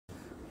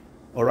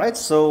All right,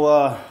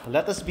 so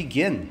let us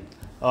begin.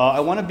 I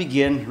want to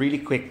begin really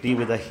quickly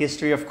with the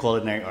history of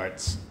culinary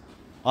arts.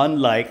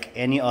 Unlike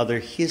any other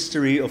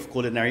history of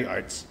culinary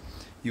arts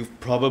you've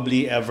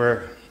probably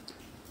ever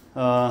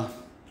uh,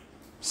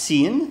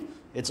 seen,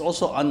 it's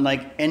also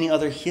unlike any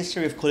other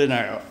history of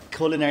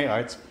culinary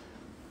arts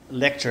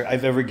lecture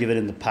I've ever given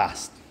in the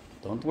past.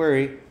 Don't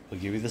worry,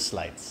 we'll give you the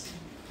slides.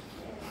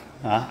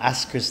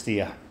 Ask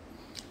Christia.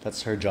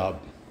 That's her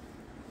job.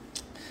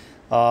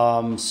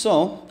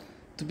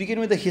 To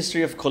begin with the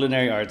history of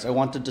culinary arts, I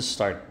wanted to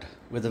start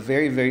with a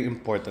very, very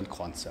important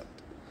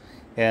concept.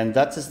 And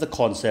that is the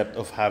concept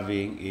of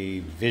having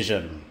a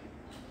vision.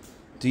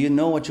 Do you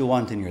know what you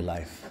want in your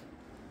life?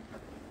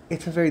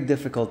 It's a very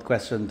difficult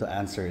question to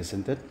answer,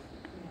 isn't it?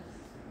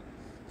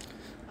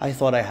 I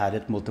thought I had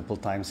it multiple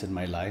times in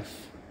my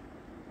life.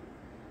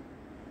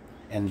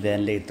 And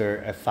then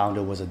later I found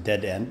it was a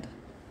dead end.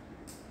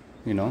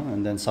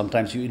 And then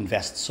sometimes you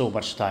invest so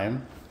much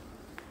time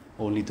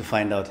only to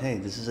find out, hey,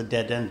 this is a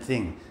dead end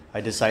thing. I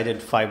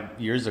decided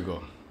 5 years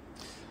ago.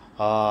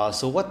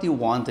 So what you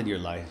want in your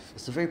life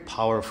is a very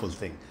powerful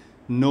thing,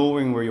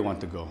 knowing where you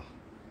want to go.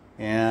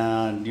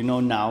 And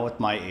now at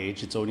my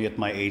age, it's only at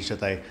my age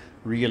that I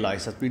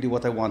realize that really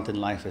what I want in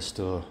life is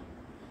to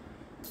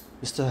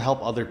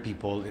help other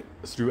people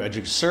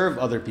serve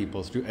other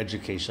people through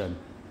education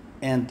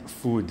and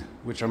food,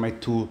 which are my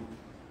two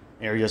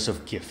areas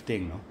of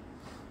gifting. No?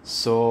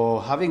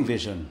 So having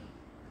vision,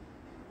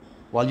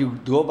 while you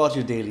go about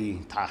your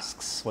daily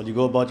tasks, while you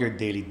go about your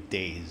daily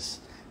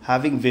days,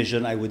 having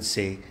vision, I would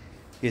say,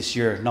 is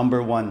your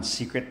number one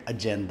secret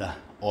agenda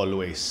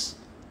always.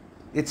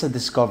 It's a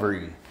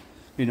discovery.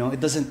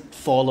 It doesn't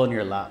fall on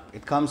your lap.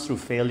 It comes through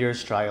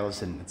failures,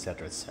 trials, and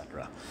etc.,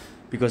 etc.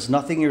 Because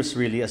nothing is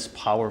really as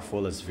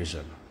powerful as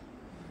vision.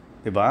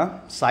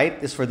 Diba?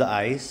 Sight is for the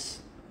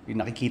eyes. Yung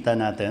nakikita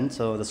natin.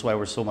 So that's why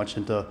we're so much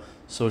into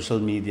social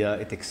media.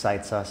 It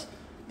excites us.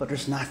 But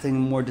there's nothing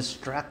more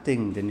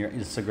distracting than your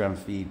Instagram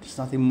feed. There's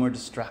nothing more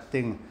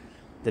distracting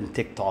than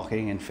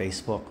TikToking and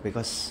Facebook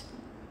because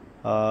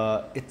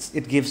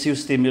it gives you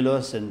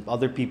stimulus and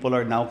other people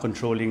are now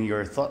controlling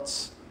your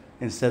thoughts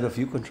instead of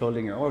you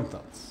controlling your own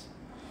thoughts.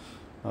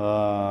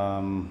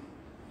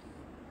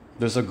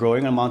 There's a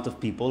growing amount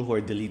of people who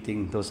are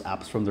deleting those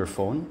apps from their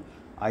phone.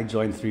 I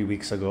joined 3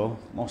 weeks ago,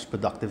 most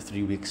productive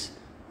 3 weeks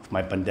of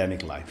my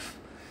pandemic life.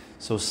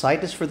 So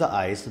sight is for the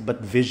eyes, but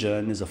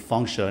vision is a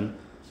function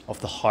of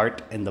the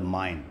heart and the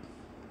mind.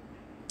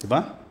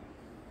 Diba?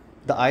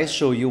 The eyes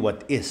show you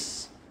what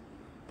is,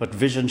 but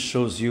vision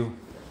shows you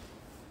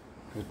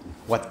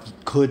what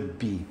could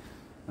be.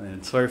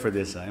 And sorry for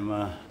this.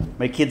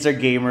 My kids are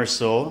gamers,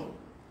 so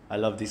I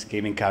love these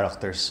gaming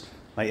characters.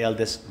 My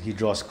eldest, he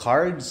draws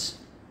cards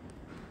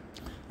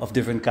of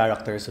different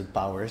characters with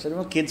powers.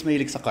 And kids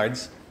mahilig sa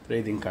cards,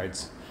 trading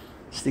cards.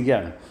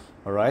 Stigyan.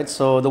 All right.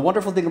 So the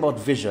wonderful thing about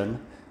vision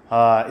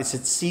is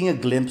it's seeing a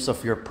glimpse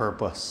of your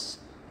purpose.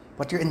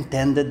 What you're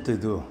intended to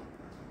do.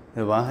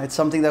 Diba? It's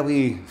something that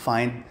we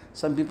find.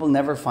 Some people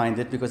never find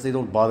it because they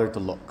don't bother to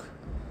look.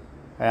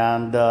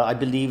 And I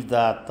believe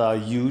that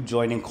you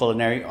joining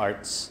culinary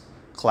arts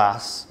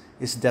class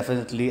is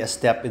definitely a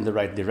step in the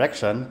right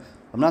direction.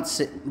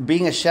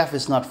 Being a chef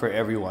is not for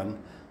everyone,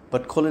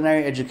 but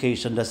culinary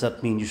education does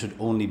not mean you should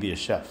only be a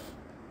chef.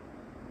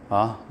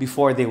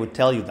 Before they would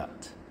tell you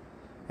that.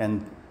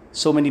 And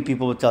so many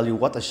people would tell you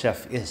what a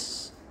chef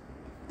is.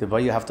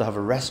 Diba? You have to have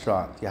a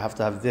restaurant. You have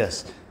to have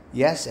this.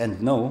 Yes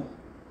and no.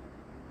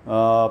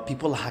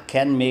 People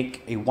can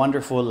make a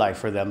wonderful life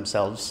for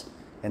themselves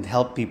and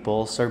help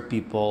people, serve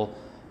people,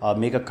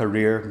 make a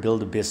career,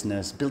 build a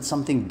business, build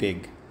something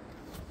big,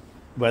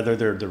 whether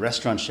they're the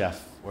restaurant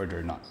chef or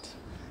they're not.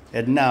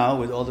 And now,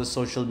 with all the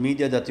social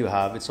media that you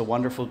have, it's a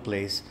wonderful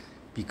place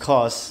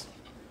because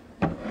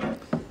it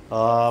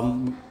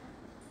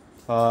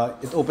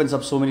opens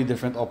up so many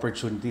different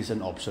opportunities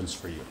and options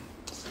for you.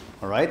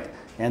 All right?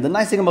 And the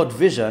nice thing about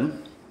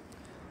vision,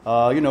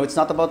 it's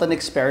not about an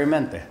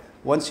experiment.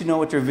 Once you know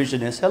what your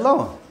vision is,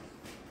 hello,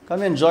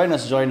 come in, join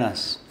us.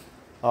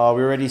 We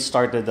already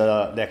started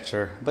the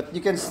lecture, but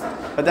you can,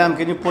 Madam,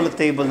 can you pull a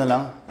table na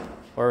lang?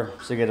 Or,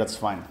 sige, that's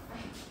fine.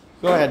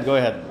 Go ahead.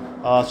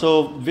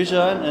 So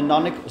vision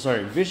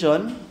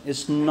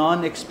is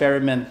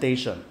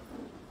non-experimentation.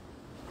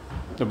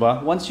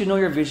 Diba? Once you know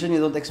your vision, you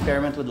don't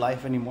experiment with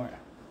life anymore.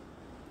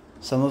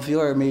 Some of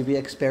you are maybe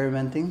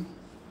experimenting.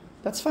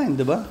 That's fine,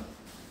 diba?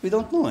 We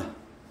don't know.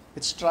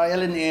 It's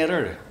trial and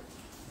error.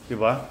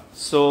 Diba?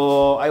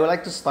 So I would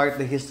like to start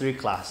the history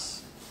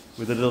class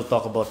with a little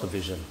talk about the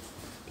vision.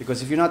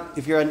 Because if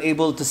you're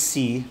unable to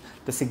see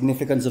the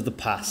significance of the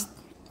past,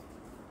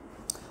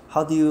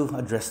 how do you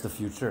address the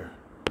future?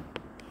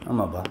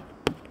 Tama ba?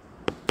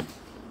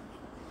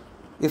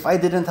 If I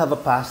didn't have a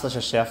past as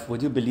a chef,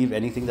 would you believe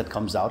anything that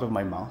comes out of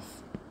my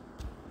mouth?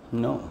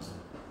 No.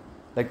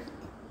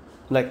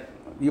 Like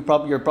you're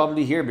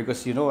probably here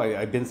because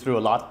I've been through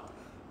a lot.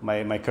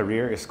 My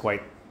career is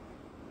quite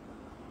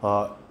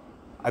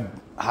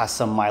has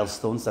some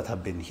milestones that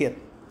have been hit.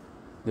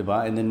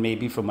 Diba? And then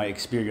maybe from my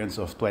experience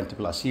of 20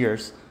 plus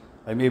years,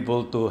 I'm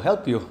able to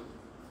help you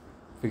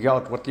figure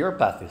out what your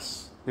path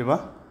is.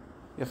 Diba?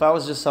 If I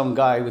was just some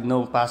guy with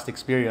no past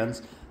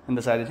experience and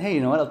decided, hey,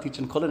 you know what, I'll teach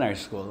in culinary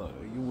school,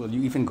 will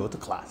you even go to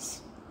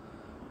class?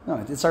 No,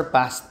 it's our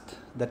past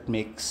that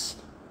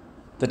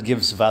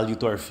gives value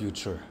to our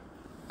future.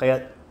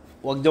 Kaya,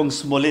 wag niyong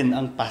smolin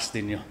ang past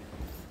ninyo.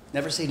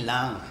 Never say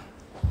lang.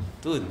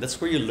 Dude, that's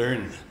where you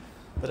learn.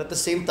 But at the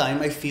same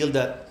time, I feel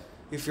that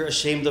if you're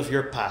ashamed of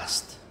your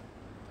past,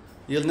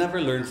 you'll never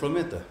learn from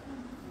it.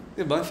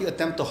 Diba? If you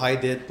attempt to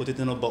hide it, put it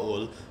in a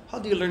baul, how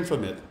do you learn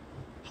from it?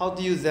 How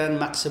do you then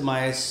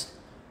maximize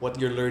what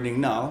you're learning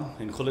now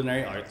in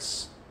culinary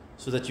arts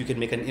so that you can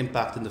make an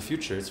impact in the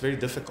future? It's very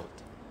difficult.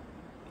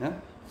 Yeah?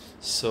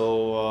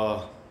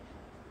 So,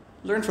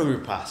 learn from your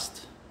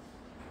past.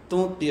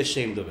 Don't be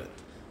ashamed of it.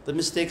 The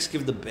mistakes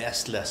give the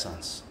best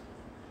lessons.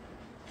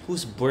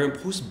 Who's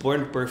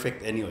born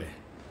perfect anyway?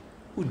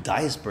 Who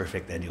dies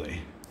perfect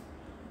anyway?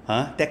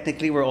 Huh?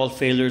 Technically, we're all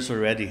failures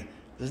already.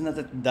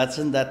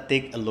 Doesn't that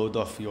take a load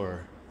off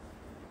your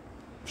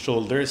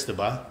shoulders,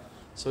 diba?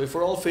 So if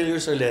we're all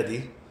failures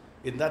already,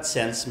 in that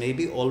sense,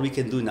 maybe all we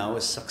can do now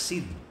is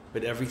succeed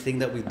with everything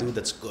that we do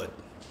that's good.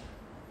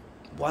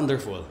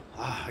 Wonderful.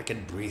 I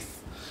can breathe.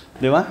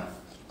 Diba?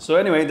 So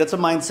anyway, that's a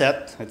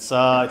mindset. It's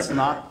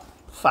not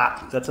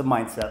fact. That's a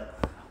mindset.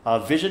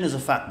 Vision is a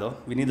fact though.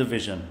 We need a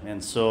vision.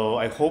 And so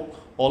I hope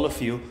all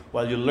of you,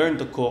 while you learn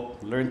to cook,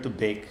 learn to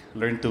bake,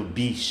 learn to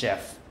be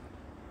chef,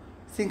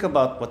 think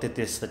about what it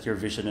is that your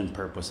vision and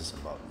purpose is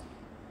about.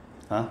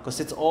 Because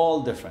it's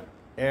all different.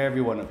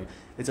 Every one of you.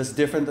 It's as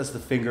different as the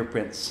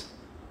fingerprints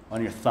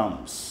on your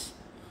thumbs.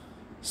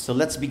 So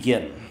let's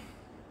begin.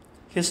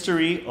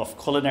 History of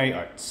culinary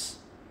arts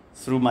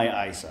through my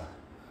eyes.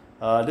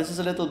 This is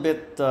a little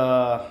bit,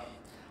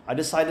 I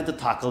decided to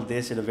tackle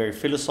this in a very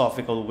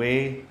philosophical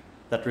way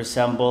that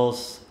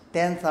resembles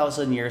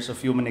 10,000 years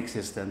of human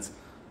existence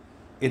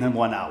in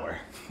 1 hour.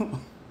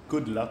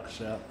 Good luck,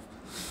 chef.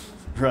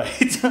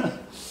 Right?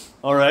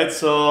 All right,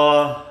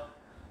 so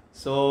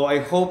I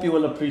hope you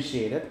will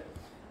appreciate it.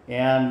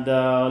 And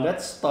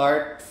let's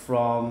start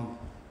from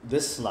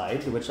this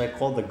slide, which I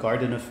call the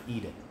Garden of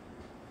Eden.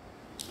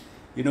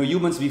 You know,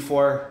 humans,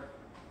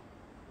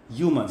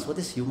 what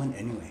is human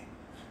anyway?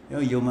 You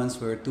know, humans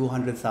were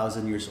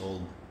 200,000 years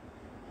old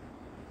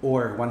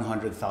or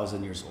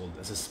 100,000 years old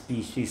as a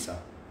species.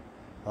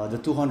 The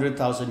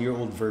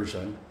 200,000-year-old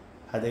version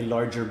had a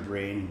larger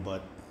brain,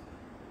 but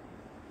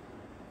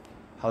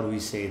how do we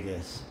say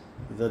this?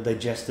 The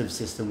digestive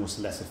system was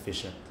less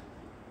efficient.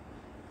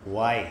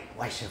 Why?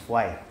 Why, chef?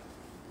 Why?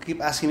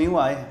 Keep asking me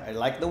why. I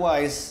like the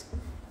whys.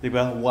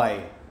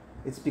 Why?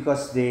 It's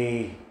because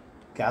they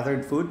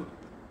gathered food.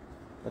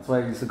 That's why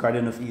it's the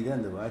Garden of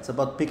Eden. It's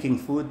about picking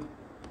food,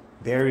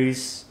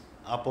 berries,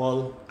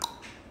 apple.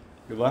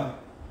 I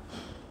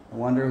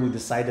wonder who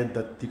decided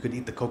that you could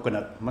eat the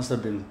coconut. Must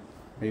have been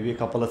maybe a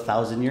couple of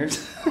thousand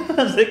years.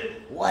 I was like,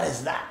 what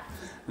is that?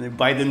 And they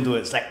bite into it.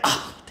 It's like,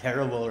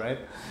 terrible, right?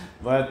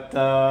 But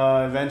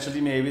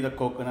eventually, maybe the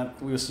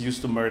coconut was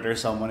used to murder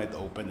someone. It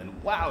opened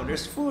and wow,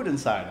 there's food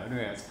inside.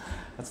 Anyway,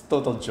 that's a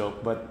total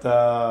joke. But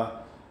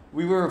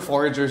we were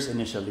foragers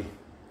initially.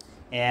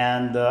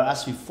 And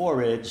as we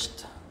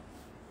foraged,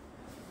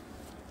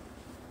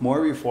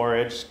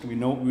 we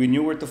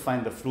knew where to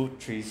find the fruit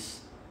trees.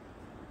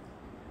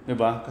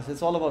 Because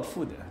it's all about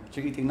food. What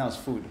you're eating now is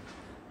food.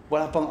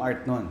 Wala pang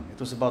art nun. It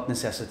was about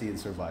necessity and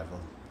survival.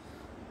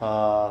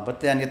 But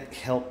then it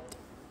helped,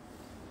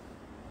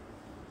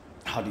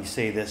 how do you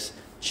say this,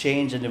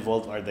 change and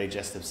evolve our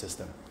digestive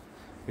system,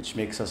 which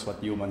makes us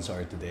what humans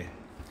are today.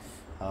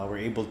 We're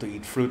able to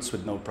eat fruits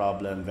with no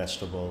problem,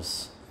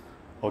 vegetables,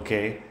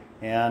 okay?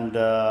 And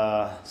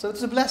so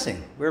it's a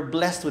blessing. We're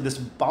blessed with this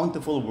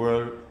bountiful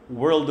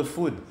world of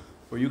food,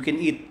 where you can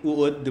eat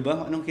uod,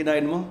 diba? Anong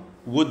kinain mo?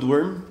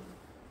 Woodworm,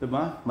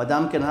 diba?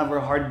 Madam can have her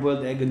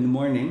hard-boiled egg in the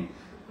morning,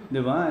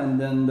 diba? And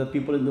then the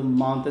people in the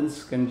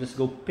mountains can just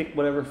go pick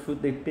whatever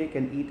fruit they pick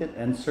and eat it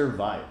and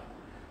survive.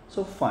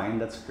 So fine,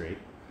 that's great.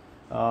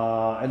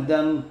 And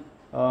then,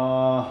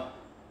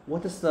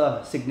 what is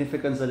the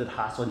significance that it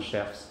has on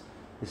chefs?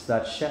 Is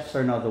that chefs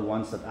are now the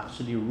ones that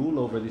actually rule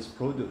over this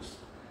produce.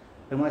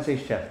 And when I say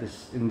chef,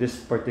 in this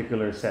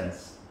particular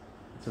sense,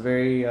 it's a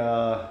very,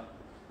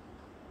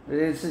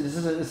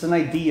 it's an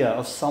idea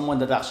of someone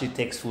that actually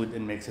takes food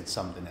and makes it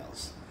something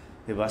else.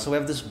 Diba? So we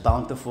have this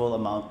bountiful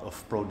amount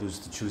of produce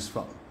to choose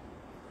from.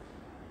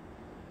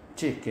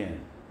 Chicken,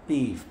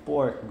 beef,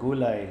 pork,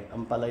 gulay,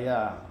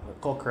 ampalaya,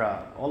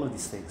 kokra, all of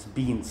these things,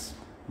 beans,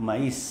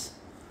 mais,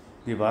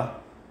 diba?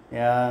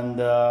 And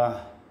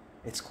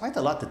it's quite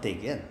a lot to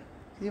take in.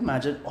 Can you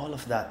imagine all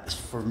of that is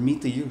for me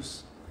to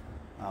use?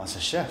 As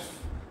a chef,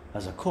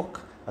 as a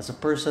cook, as a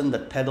person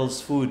that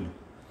peddles food,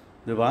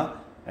 diba?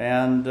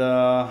 And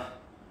I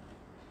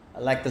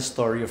like the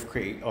story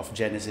of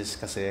Genesis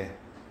kasi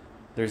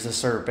there's a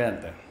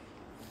serpent,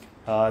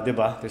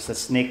 diba? There's a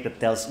snake that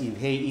tells Eve,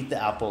 hey, eat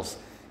the apples.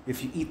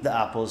 If you eat the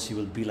apples, you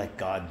will be like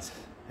God,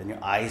 and your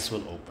eyes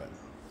will open.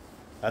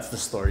 That's the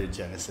story of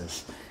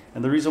Genesis.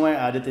 And the reason why I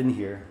added in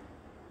here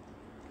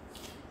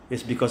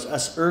is because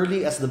as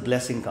early as the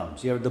blessing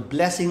comes, you have the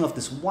blessing of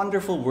this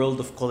wonderful world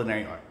of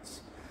culinary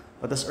arts.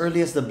 But as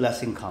early as the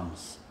blessing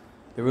comes,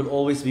 there will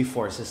always be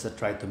forces that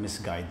try to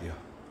misguide you.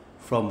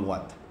 From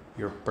what?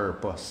 Your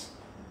purpose,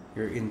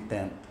 your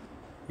intent,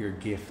 your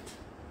gift.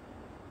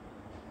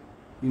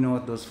 You know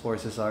what those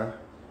forces are?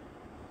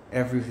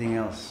 Everything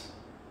else.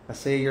 I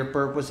say your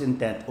purpose,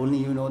 intent, only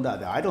you know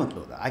that. I don't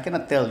know that. I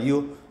cannot tell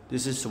you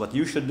this is what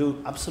you should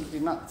do. Absolutely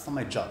not. It's not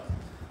my job.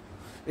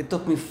 It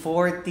took me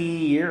 40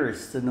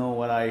 years to know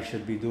what I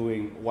should be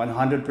doing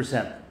 100%.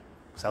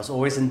 Because I was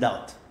always in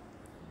doubt.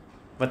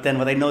 But then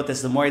what I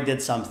noticed, the more I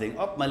did something,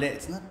 oh, mali,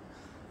 it's not.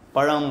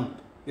 Parang,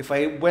 if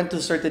I went to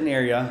a certain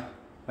area,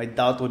 my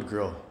doubt would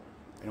grow.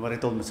 And what I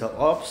told myself,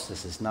 oops,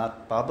 this is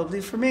not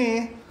probably for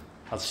me.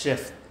 I'll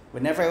shift.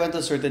 Whenever I went to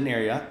a certain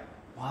area,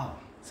 wow,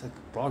 it's like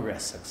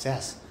progress,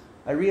 success.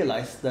 I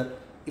realized that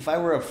if I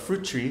were a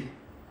fruit tree,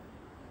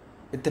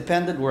 it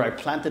depended where I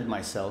planted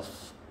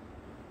myself.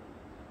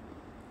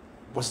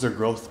 Was there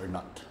growth or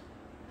not?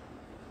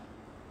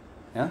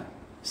 Yeah?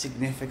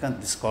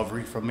 Significant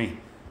discovery for me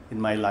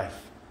in my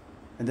life.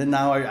 And then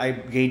now I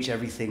gauge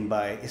everything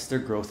by, is there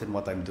growth in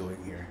what I'm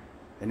doing here?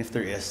 And if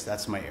there is,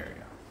 that's my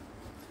area.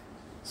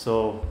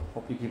 So,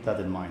 hope you keep that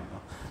in mind. No?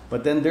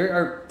 But then there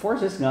are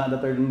forces nga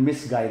that are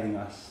misguiding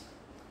us.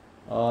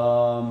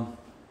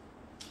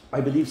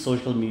 I believe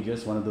social media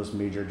is one of those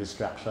major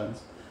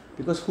distractions.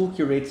 Because who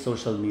curates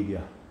social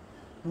media?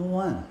 No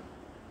one.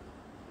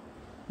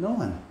 No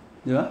one.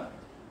 Yeah?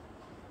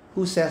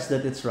 Who says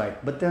that it's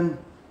right? But then,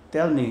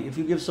 tell me, if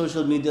you give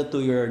social media to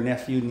your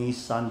nephew, niece,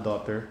 son,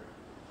 daughter,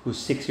 who's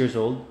 6 years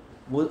old,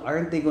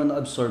 aren't they going to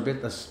absorb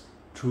it as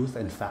truth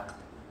and fact?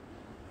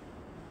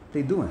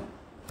 They do it.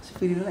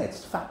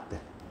 It's fact.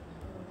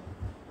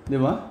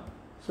 Diba?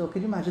 So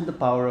can you imagine the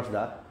power of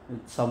that?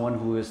 It's someone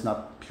who is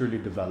not purely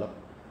developed.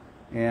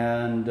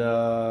 And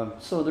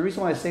so the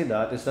reason why I say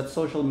that is that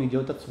social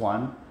media, that's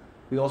one.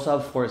 We also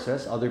have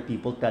forces, other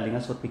people telling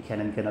us what we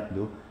can and cannot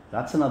do.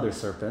 That's another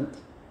serpent.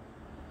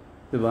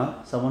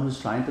 Diba? Someone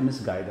who's trying to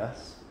misguide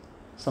us.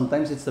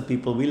 Sometimes it's the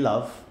people we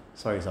love.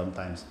 Sorry,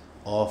 sometimes.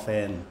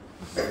 Often.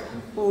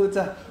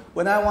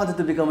 When I wanted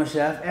to become a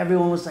chef,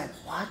 everyone was like,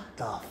 what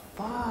the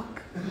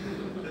fuck?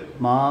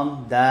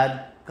 Mom,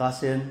 dad,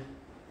 cousin.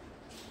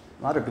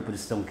 A lot of people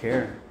just don't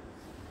care.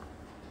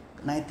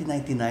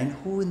 1999,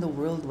 who in the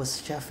world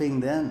was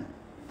chefing then?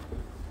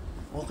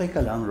 Okay ka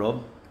lang,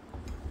 Rob?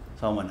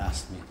 Someone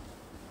asked me.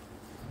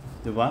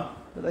 Diba?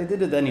 But I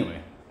did it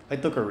anyway. I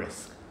took a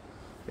risk.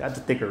 You had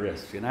to take a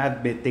risk. And I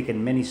had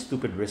taken many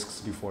stupid risks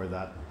before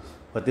that.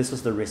 But this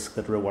was the risk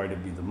that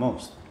rewarded me the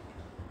most.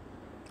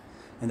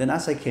 And then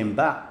as I came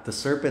back, the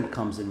serpent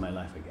comes in my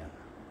life again.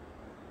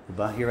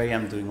 Diba? Here I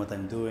am doing what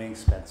I'm doing,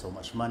 spent so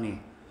much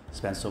money,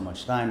 spent so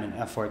much time and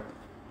effort.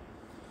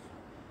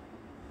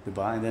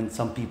 Diba? And then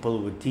some people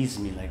would tease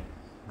me like,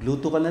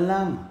 gluto ka na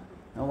lang.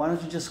 Now, why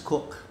don't you just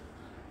cook?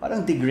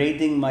 Parang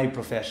degrading my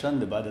profession,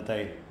 diba? That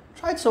I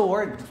tried so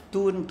hard,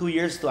 2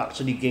 years to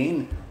actually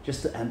gain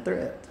just to enter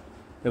it.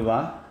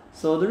 Diba?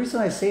 So the reason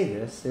I say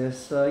this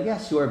is,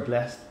 yes, you are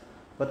blessed,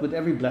 but with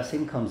every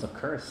blessing comes a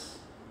curse.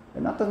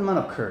 And not naman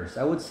a curse,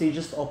 I would say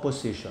just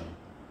opposition.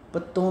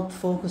 But don't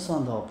focus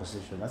on the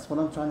opposition. That's what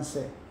I'm trying to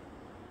say.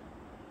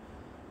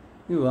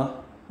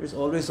 Diba? There's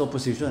always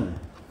opposition.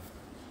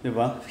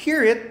 Diba?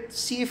 Hear it,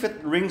 see if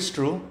it rings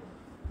true.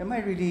 Am I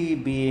really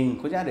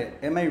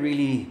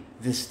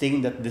this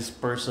thing that this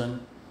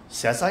person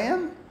says I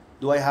am?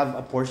 Do I have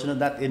a portion of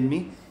that in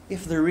me?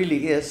 If there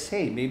really is,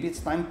 hey, maybe it's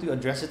time to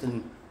address it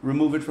and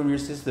remove it from your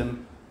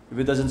system if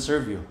it doesn't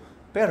serve you.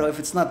 Pero if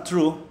it's not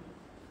true,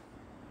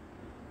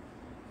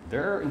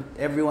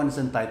 everyone is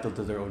entitled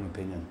to their own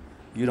opinion.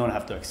 You don't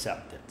have to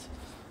accept it.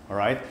 All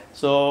right?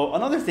 So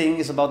another thing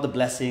is about the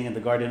blessing in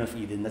the Garden of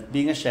Eden, that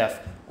being a chef,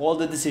 all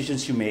the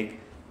decisions you make,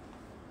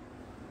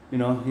 you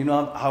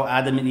know how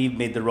Adam and Eve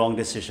made the wrong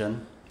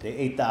decision? They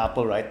ate the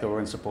apple, right? They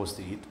weren't supposed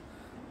to eat.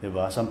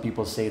 Diba? Some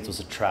people say it was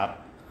a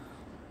trap.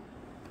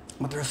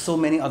 But there are so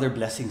many other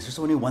blessings. There's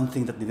only one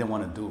thing that they didn't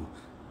want to do.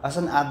 As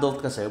an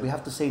adult kasi, we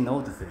have to say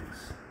no to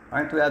things.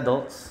 Aren't we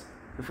adults?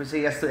 If we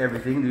say yes to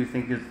everything, do you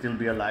think you'll still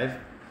be alive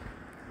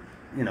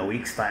in a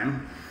week's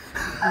time?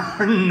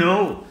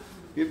 No.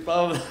 You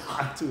probably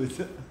have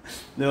to.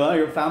 No,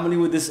 your family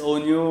would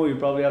disown you. You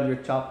probably have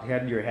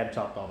your head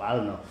chopped off. I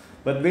don't know.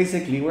 But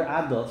basically, we're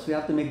adults. We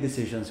have to make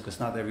decisions because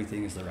not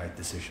everything is the right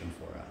decision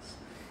for us.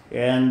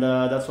 And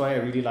that's why I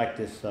really like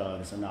this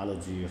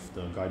analogy of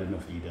the Garden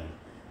of Eden.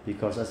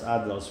 Because as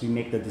adults, we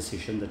make the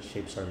decision that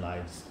shapes our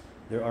lives.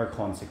 There are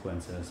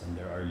consequences and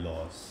there are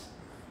laws.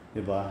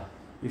 Diba?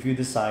 If you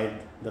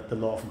decide that the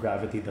law of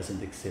gravity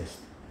doesn't exist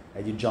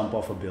and you jump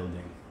off a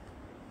building,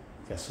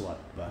 guess what?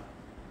 Diba?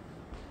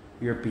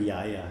 You're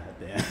piyaya at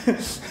the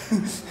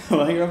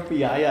end. You're a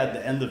piyaya at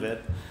the end of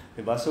it.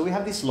 Diba? So we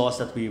have these laws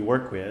that we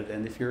work with,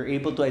 and if you're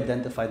able to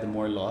identify the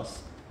more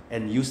laws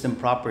and use them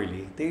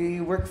properly,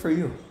 they work for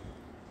you.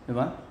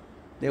 Diba?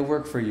 They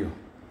work for you.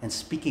 And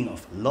speaking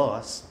of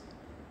laws,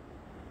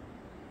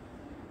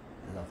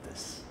 I love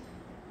this.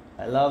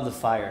 I love the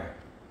fire.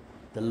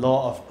 The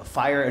law of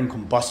fire and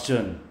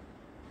combustion.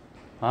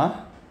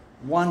 Huh?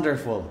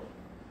 Wonderful.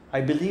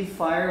 I believe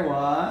fire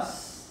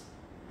was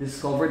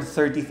discovered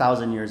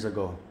 30,000 years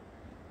ago.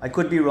 I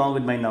could be wrong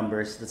with my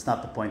numbers. That's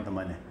not the point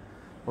naman eh.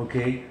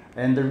 Okay?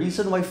 And the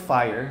reason why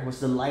fire was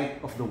the light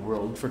of the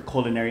world for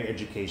culinary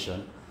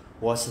education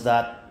was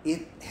that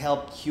it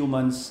helped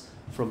humans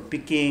from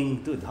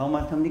picking, dude, how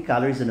many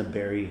calories in a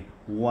berry?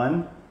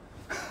 One?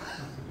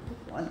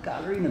 1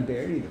 calorie in a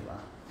berry, diba?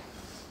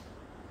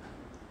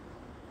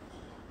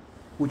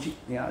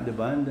 Yeah,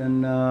 diba? And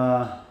then,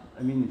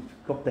 I mean,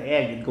 cook the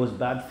egg, it goes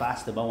bad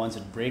fast, diba? Once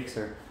it breaks.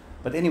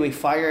 But anyway,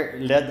 fire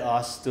led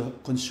us to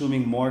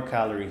consuming more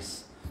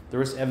calories. There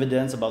was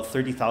evidence about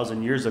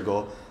 30,000 years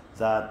ago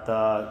that,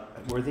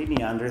 were they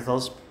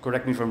Neanderthals?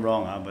 Correct me if I'm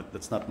wrong, but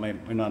that's not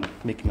we're not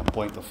making a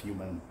point of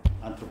human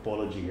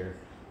anthropology here.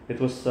 It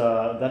was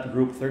that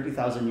group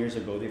 30,000 years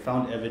ago, they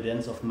found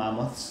evidence of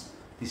mammoths,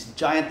 these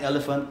giant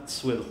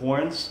elephants with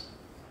horns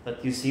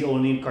that you see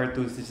only in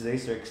cartoons these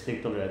days, they're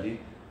extinct already.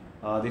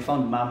 They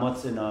found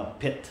mammoths in a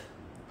pit.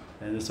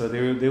 And so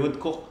they would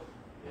cook.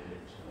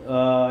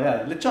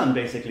 Yeah, lechon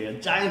basically, a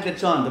giant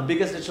lechon, the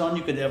biggest lechon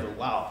you could ever,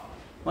 wow.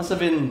 Must have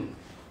been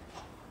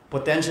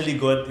potentially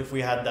good if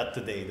we had that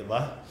today,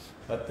 diba?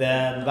 But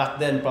then, back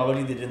then,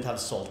 probably they didn't have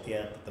salt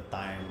yet at the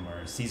time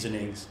or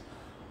seasonings.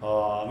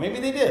 Maybe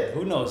they did,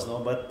 who knows, no?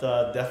 But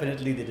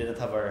definitely they didn't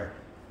have our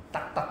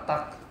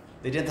tak.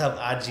 They didn't have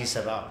aji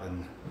sarap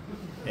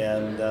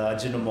and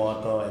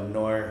ajinomoto and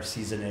nor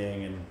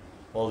seasoning and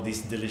all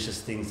these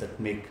delicious things that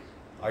make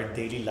our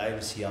daily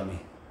lives yummy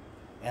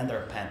and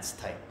our pants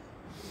tight.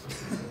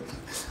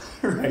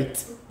 Right?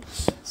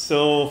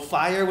 So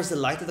fire was the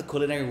light of the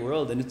culinary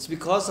world, and it's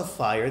because of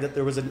fire that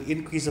there was an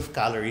increase of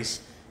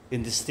calories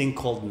in this thing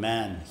called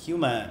man,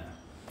 human.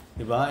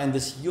 Diba? And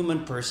this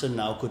human person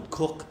now could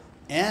cook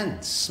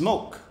and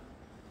smoke,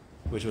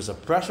 which was a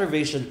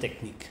preservation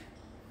technique.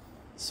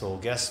 So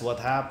guess what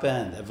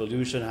happened?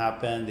 Evolution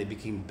happened, they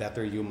became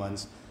better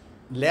humans.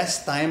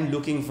 Less time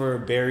looking for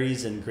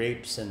berries and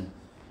grapes and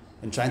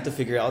trying to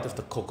figure out if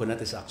the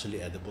coconut is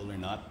actually edible or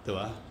not.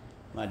 Diba?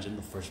 Imagine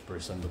the first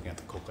person looking at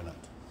the coconut.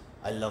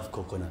 I love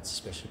coconuts,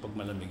 especially pag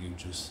malamig yung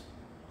juice.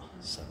 Oh,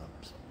 sarap,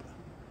 sobra.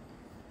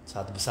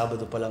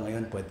 Sabado pala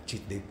ngayon, pwede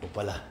cheat day po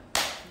pala.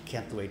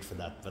 Can't wait for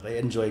that, but I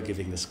enjoy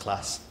giving this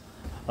class.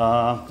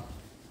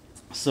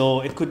 So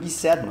it could be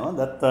said, no,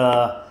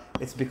 that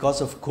it's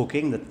because of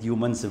cooking that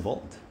humans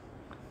evolved.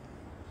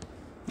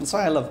 That's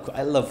why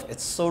I love,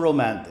 it's so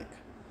romantic.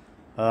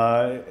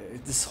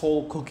 This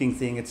whole cooking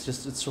thing, it's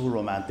so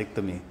romantic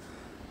to me.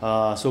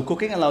 So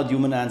cooking allowed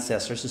human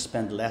ancestors to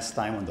spend less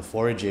time on the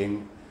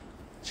foraging,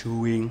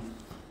 chewing,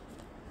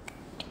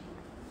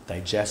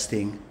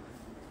 digesting.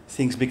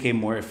 Things became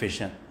more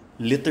efficient,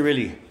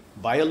 literally,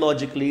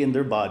 biologically in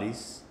their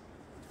bodies.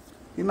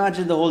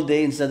 Imagine the whole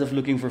day instead of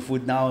looking for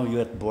food, now you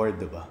get bored,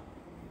 diba?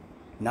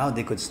 Now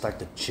they could start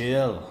to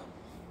chill.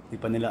 Di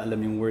pa nila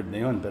alam yung word na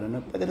yun, pero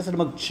pwede na sila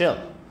mag-chill.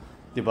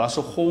 Diba?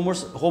 So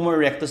Homo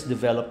erectus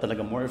developed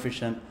talaga more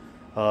efficient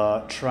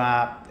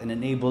tract and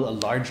enable a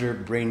larger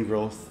brain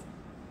growth.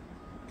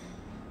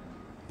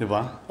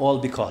 Diba? All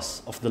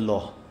because of the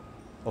law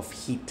of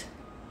heat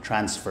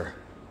transfer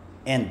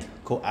and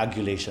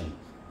coagulation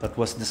that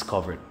was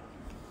discovered.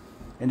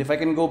 And if I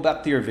can go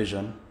back to your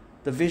vision,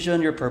 the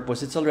vision, your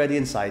purpose, it's already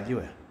inside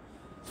you.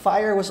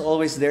 Fire was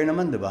always there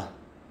naman, diba?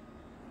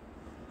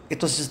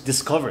 It was just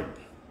discovered.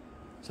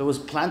 So it was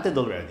planted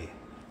already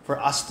for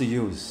us to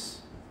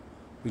use.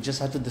 We just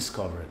had to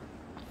discover it.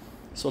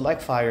 So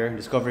like fire,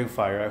 discovering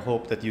fire, I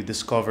hope that you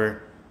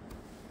discover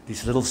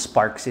these little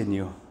sparks in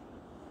you.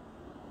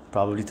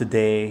 Probably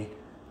today,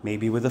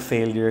 maybe with a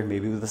failure,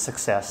 maybe with a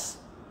success,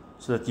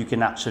 so that you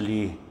can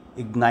actually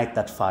ignite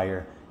that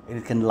fire and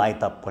it can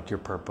light up what your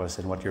purpose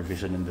and what your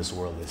vision in this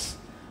world is.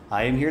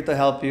 I am here to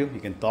help you.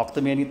 You can talk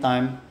to me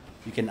anytime.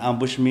 You can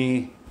ambush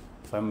me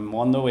if I'm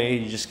on the way.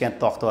 You just can't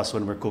talk to us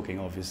when we're cooking,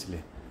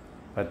 obviously.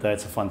 But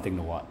it's a fun thing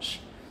to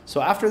watch.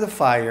 So after the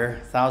fire,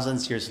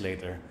 thousands of years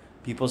later,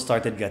 people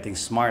started getting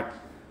smart.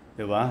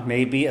 Diba?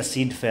 Maybe a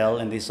seed fell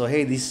and they saw,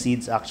 hey, these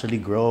seeds actually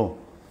grow.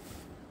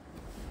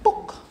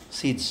 Pook!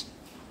 Seeds.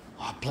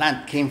 A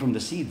plant came from the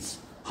seeds.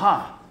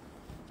 Huh!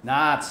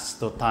 That's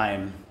the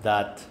time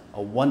that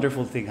a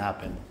wonderful thing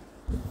happened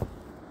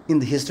in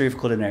the history of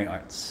culinary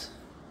arts.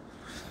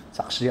 It's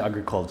actually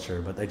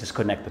agriculture, but I just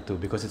connect the two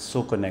because it's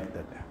so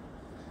connected.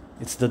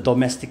 It's the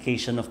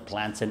domestication of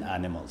plants and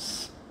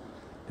animals.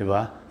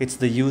 Diba? It's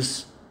the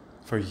use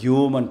for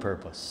human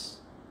purpose.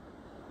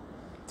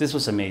 This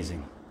was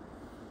amazing.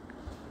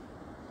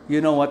 You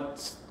know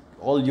what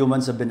all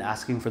humans have been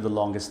asking for the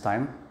longest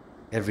time?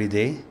 Every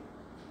day?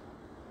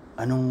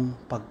 Anong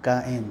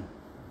pagkain?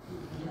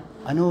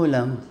 Ano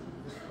ulam?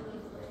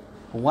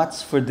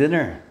 What's for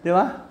dinner?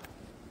 Diba?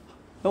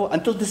 No,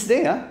 until this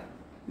day, ha?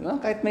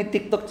 Diba? Kahit may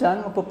TikTok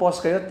dyan,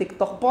 magpo-post kayo,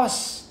 TikTok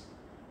post.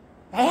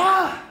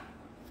 Kaya!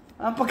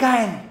 Ang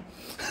pagkain.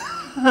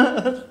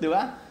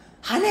 Diba?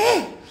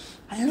 Honey!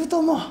 Ano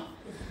luto mo?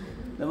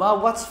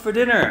 Diba? What's for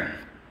dinner?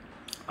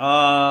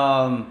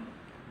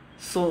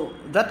 So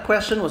that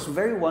question was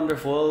very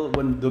wonderful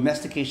when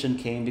domestication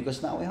came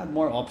because now we had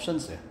more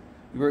options. Eh.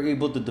 We were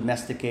able to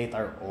domesticate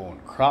our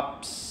own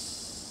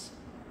crops,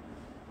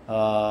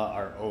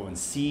 our own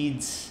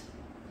seeds,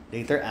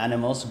 later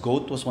animals.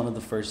 Goat was one of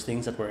the first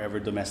things that were ever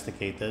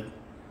domesticated,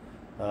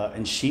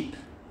 and sheep.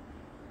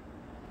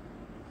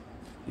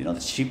 You know,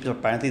 the sheep are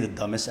apparently the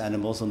dumbest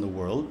animals in the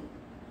world.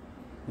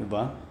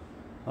 Diba?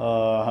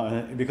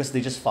 Because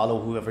they just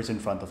follow whoever's in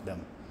front of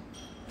them.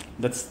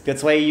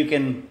 That's why you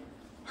can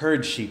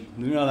herd sheep.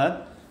 You know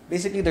that?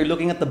 Basically, they're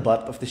looking at the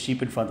butt of the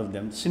sheep in front of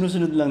them.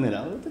 Sinusunod lang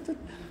nila.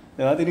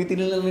 Diba?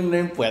 Tinitingnan lang nila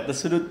yung puwet.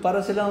 Tapos sunod,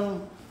 para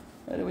silang,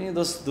 alam mo yun,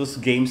 those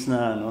games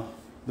na, no?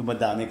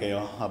 Dumadami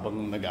kayo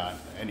habang nag-aan.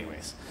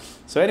 Anyways.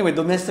 So anyway,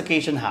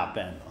 domestication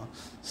happened. No?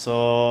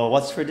 So,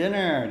 what's for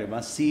dinner?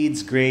 Diba?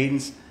 Seeds,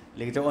 grains,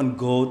 later on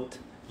goat.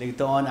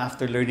 Later on,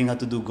 after learning how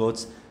to do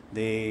goats,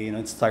 they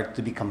start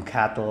to become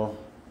cattle.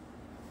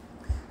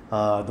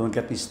 Don't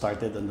get me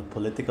started on the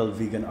political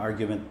vegan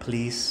argument,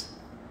 please.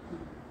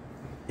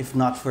 If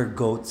not for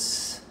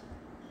goats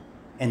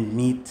and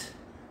meat,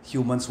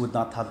 humans would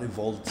not have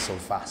evolved so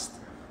fast.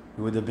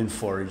 We would have been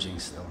foraging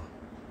still,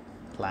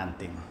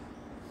 planting.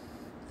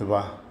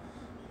 Diba?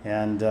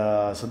 And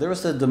so there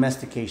was the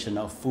domestication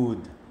of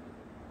food.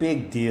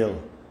 Big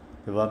deal.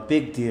 Diba?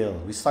 Big deal.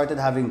 We started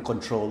having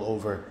control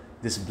over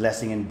this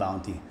blessing and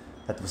bounty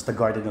that was the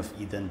Garden of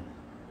Eden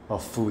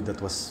of food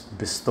that was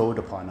bestowed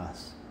upon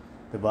us.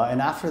 Diba?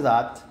 And after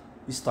that,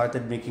 we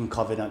started making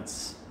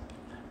covenants.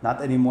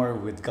 Not anymore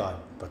with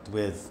God, but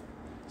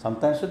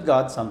sometimes with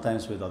God,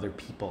 sometimes with other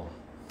people.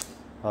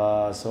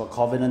 So a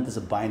covenant is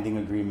a binding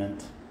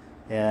agreement.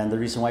 And the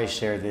reason why I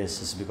share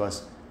this is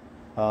because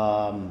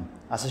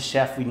as a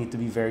chef, we need to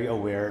be very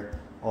aware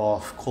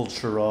of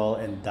cultural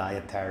and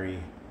dietary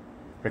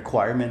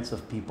requirements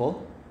of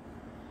people.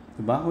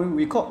 Diba?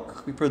 We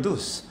cook, we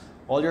produce.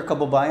 All your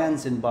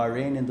kababayans in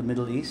Bahrain, in the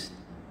Middle East,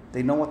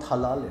 they know what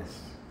halal is.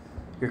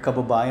 Your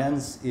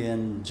kababayans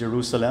in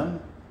Jerusalem,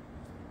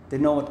 they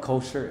know what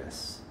kosher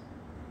is.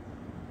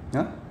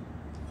 Yeah?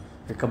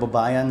 Your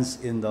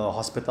kababayans in the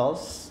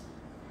hospitals,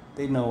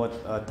 they know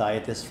what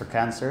diet is for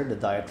cancer, the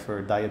diet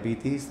for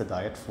diabetes, the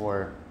diet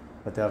for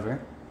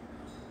whatever.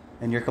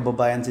 And your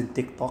kababayans in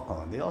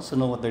TikTok, they also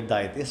know what their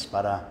diet is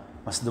para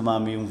mas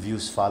dumami yung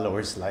views,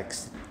 followers,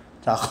 likes,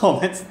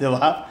 comments, di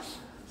ba?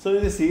 So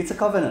you see, it's a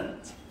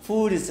covenant.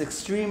 Food is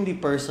extremely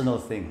personal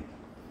thing.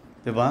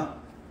 Di ba?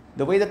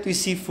 The way that we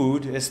see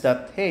food is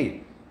that,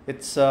 hey,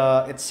 it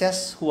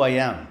says who I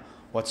am,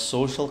 what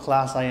social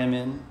class I am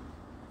in.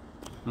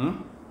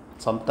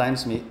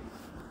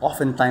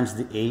 Oftentimes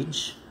the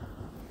age,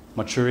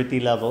 maturity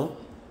level.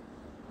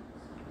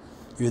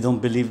 You don't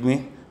believe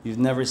me? You've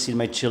never seen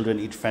my children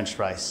eat French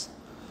fries.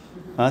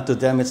 To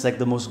them, it's like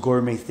the most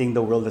gourmet thing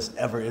the world has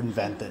ever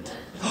invented.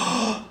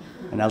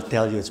 And I'll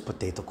tell you, it's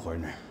potato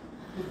corner.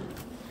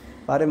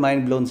 Pare,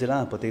 mind blown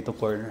sila, potato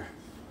corner.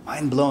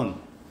 Mind blown.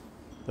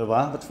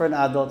 Diba? But for an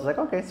adult, it's like,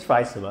 okay, it's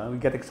fries, diba? We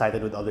get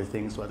excited with other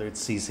things, whether it's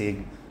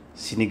sisig,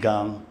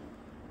 sinigang,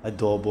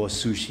 adobo,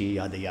 sushi,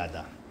 yada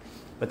yada.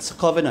 But it's a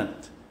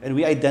covenant. And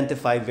we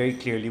identify very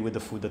clearly with the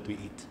food that we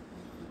eat.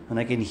 And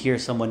I can hear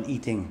someone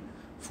eating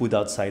food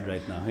outside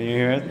right now. You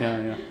hear it?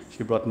 Yeah.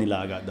 She brought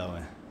nilaga daw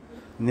eh.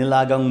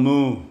 Nilagang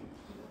mu.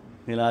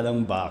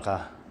 Nilagang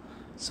baka.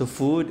 So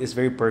food is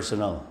very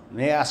personal.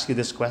 May I ask you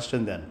this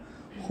question then?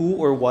 Who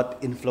or what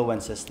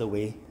influences the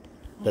way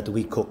that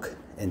we cook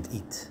and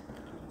eat?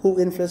 Who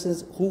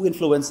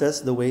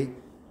influences the way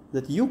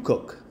that you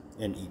cook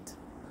and eat?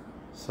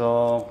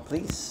 So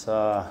please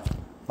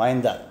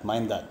mind that.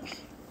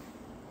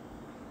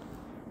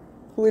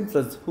 Who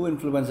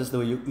influences the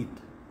way you eat?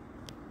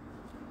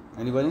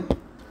 Anybody?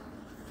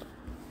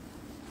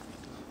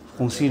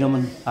 Kung sino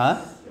man,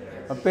 ha?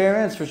 Our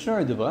parents for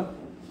sure, diba?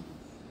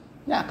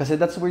 Yeah, kasi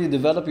that's where you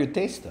develop your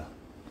taste.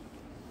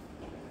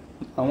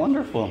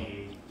 Wonderful.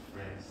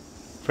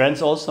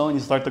 Friends also, and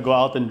you start to go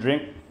out and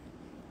drink.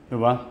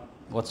 Diba?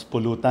 What's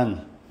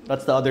pulutan?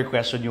 That's the other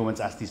question you once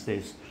ask these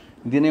days.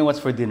 Hindi na yung what's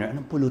for dinner.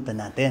 Anong pulutan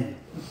natin?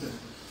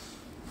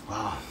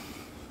 Wow.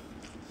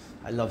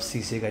 I love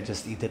sisig. I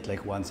just eat it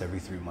like once every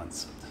 3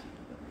 months.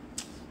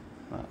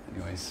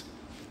 Anyways.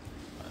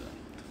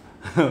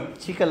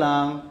 Chika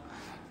lang.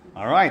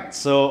 All right.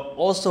 So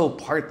also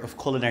part of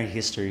culinary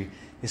history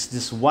is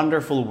this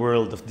wonderful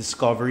world of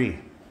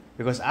discovery.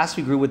 Because as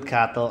we grew with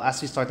cattle,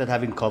 as we started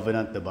having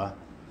covenant, diba?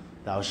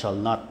 Thou shalt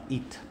not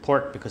eat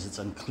pork because it's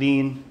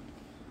unclean.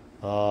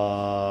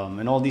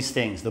 And all these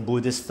things. The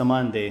Buddhists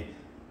naman,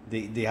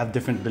 they have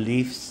different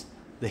beliefs.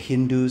 The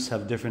Hindus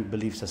have different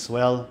beliefs as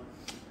well.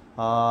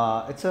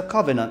 It's a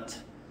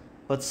covenant,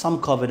 but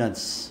some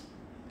covenants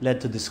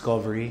led to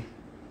discovery.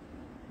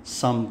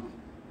 Some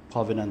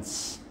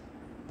covenants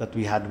that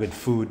we had with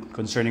food,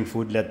 concerning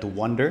food, led to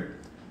wonder,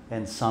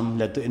 and some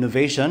led to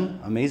innovation.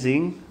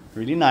 Amazing,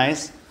 really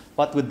nice.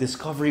 But with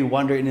discovery,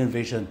 wonder, and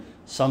innovation,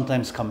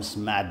 sometimes comes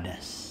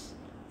madness.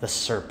 The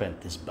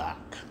serpent is back.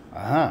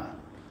 I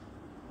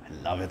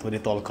love it when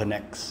it all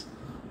connects.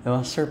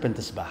 The serpent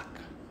is back.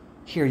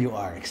 Here you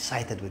are,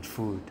 excited with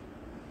food.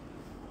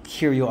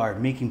 here you are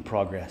making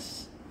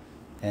progress.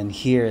 And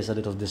here is a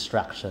little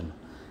distraction.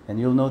 And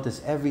you'll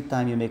notice every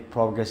time you make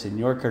progress in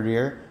your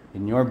career,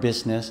 in your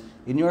business,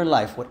 in your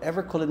life,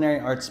 whatever culinary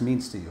arts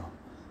means to you,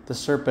 the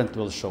serpent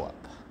will show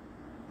up.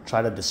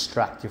 Try to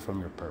distract you from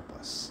your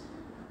purpose.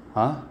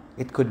 Huh?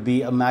 It could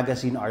be a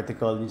magazine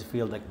article and you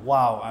feel like,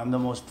 wow, I'm the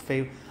most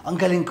famous. Ang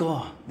galing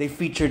ko. They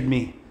featured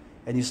me.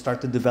 And you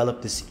start to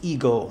develop this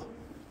ego,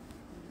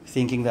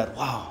 thinking that,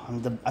 wow,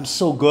 I'm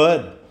so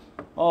good.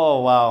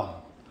 Oh,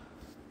 wow.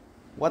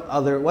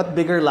 What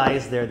bigger lie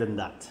is there than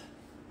that?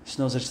 There's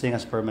no such thing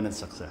as permanent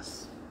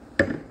success.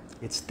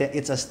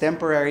 It's as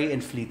temporary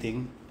and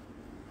fleeting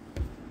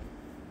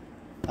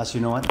as,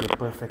 you know what, your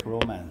perfect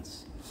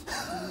romance.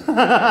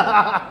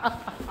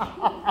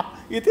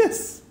 It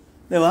is.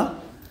 Diba?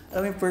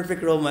 I mean,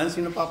 perfect romance,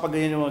 yung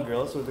napapaganyan yung mga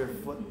girls with their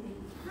foot.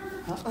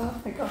 Oh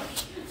my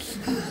gosh.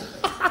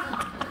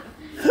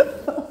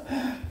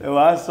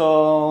 Diba?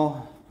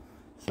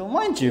 So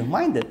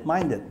mind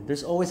it.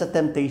 There's always a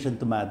temptation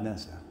to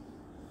madness.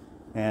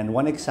 And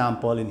one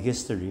example in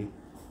history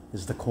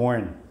is the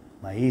corn,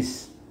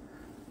 maize.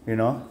 You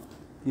know,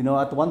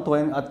 at one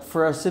point,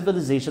 for a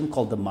civilization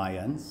called the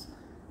Mayans,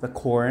 the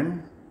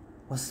corn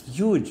was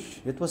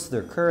huge. It was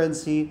their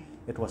currency.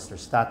 It was their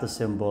status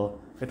symbol.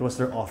 It was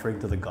their offering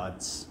to the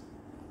gods.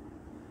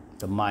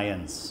 The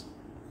Mayans.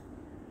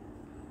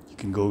 You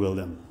can Google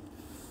them.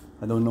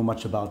 I don't know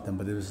much about them,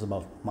 but it was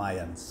about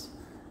Mayans.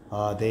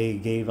 They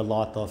gave a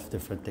lot of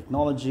different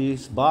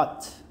technologies,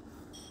 but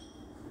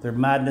their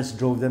madness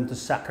drove them to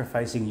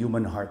sacrificing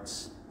human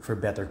hearts for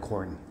better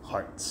corn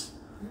hearts.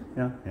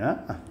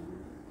 Yeah.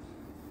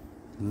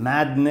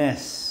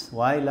 Madness.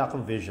 Why? Lack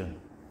of vision.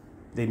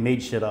 They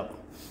made shit up.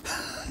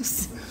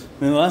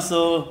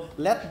 So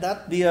let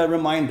that be a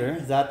reminder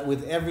that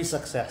with every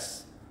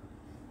success,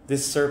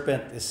 this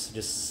serpent is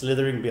just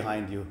slithering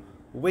behind you,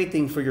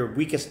 waiting for your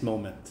weakest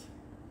moment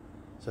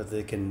so that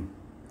they can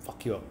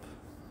fuck you up.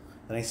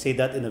 And I say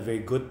that in a very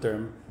good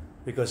term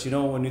because,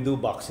 when you do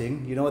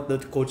boxing, you know what the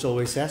coach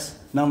always says?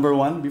 Number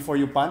one, before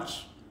you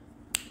punch,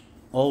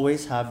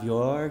 always have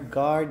your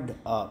guard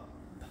up.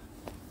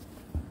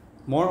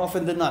 More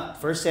often than not,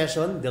 first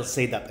session, they'll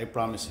say that, I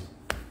promise you.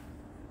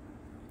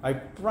 I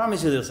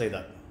promise you they'll say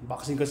that.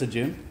 Boxing ka sa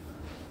gym,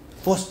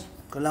 boss,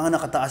 kailangan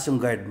nakataas yung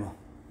guard mo.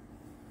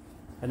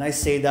 And I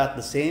say that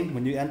the same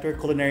when you enter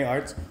culinary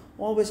arts,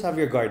 always have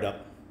your guard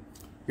up.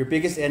 Your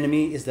biggest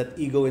enemy is that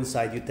ego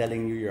inside you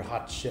telling you you're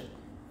hot shit.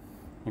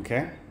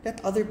 Okay?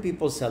 Let other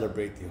people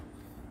celebrate you.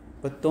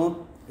 But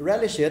don't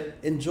relish it,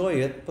 enjoy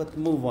it, but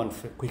move on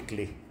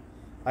quickly.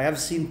 I have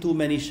seen too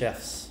many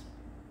chefs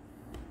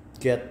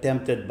get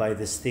tempted by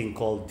this thing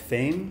called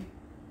fame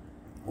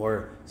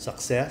or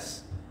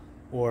success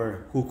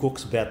or who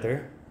cooks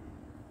better.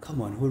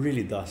 Come on, who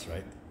really does,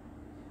 right?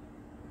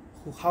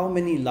 How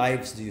many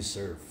lives do you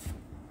serve?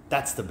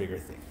 That's the bigger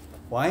thing.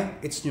 Why?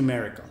 It's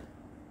numerical.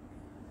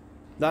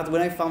 That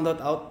when I found that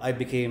out,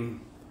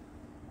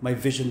 my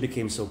vision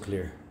became so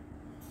clear.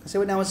 Kasi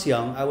when I was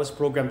young, I was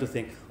programmed to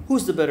think,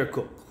 who's the better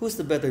cook? Who's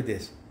the better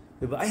this?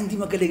 Diba? Ay, hindi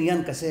magaling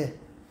yan kasi.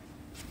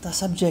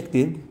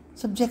 Subjective.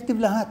 Subjective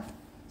lahat.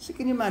 So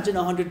can you imagine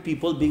 100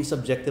 people being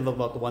subjective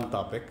about one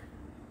topic?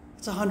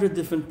 It's 100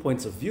 different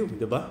points of view,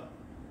 diba?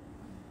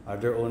 Are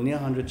there only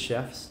 100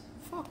 chefs?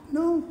 Fuck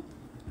no.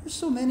 There's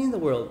so many in the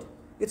world.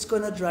 It's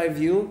gonna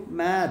drive you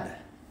mad.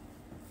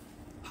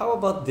 How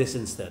about this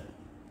instead?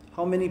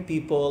 How many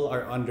people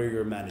are under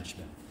your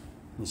management,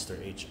 Mr.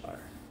 HR?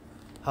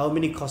 How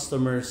many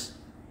customers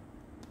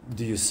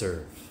do you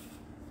serve?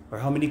 Or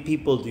how many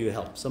people do you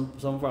help? Some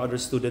of our other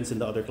students in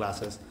the other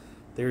classes,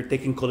 they're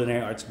taking culinary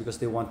arts because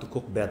they want to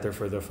cook better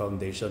for their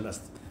foundation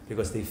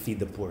because they feed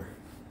the poor.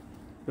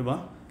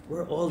 Diba?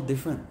 We're all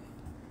different.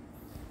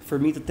 For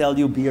me to tell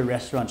you, be a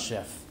restaurant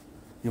chef,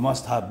 you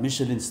must have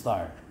Michelin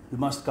star. You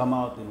must come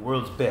out in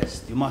world's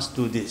best. You must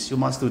do this. You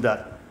must do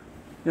that.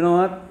 You know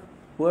what?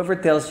 Whoever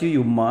tells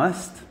you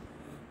must,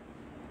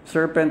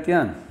 serpent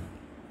yan.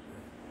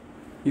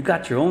 You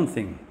got your own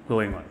thing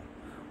going on.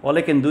 All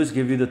I can do is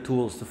give you the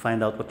tools to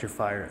find out what your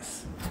fire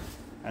is.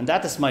 And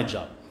that is my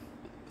job.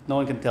 No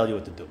one can tell you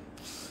what to do.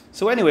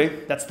 So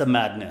anyway, that's the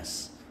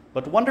madness.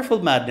 But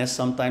wonderful madness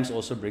sometimes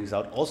also brings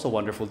out also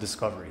wonderful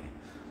discovery.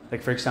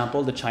 Like for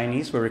example, the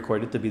Chinese were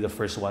recorded to be the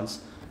first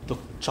ones to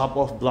chop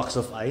off blocks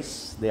of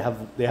ice. They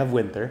have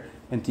winter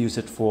and to use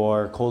it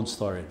for cold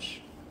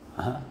storage.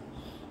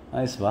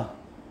 Nice ba?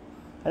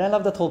 And I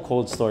love that whole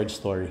cold storage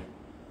story.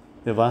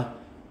 Diba?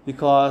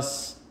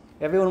 Because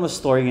everyone was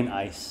storing in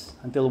ice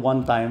until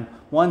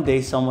one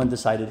day someone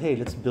decided, hey,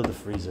 let's build a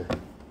freezer.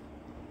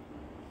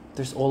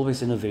 There's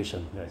always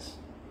innovation, guys.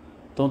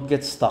 Don't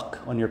get stuck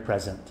on your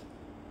present.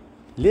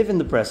 Live in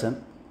the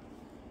present.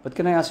 But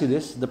can I ask you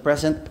this? The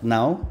present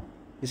now,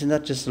 isn't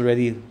that just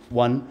already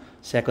 1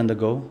 second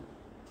ago?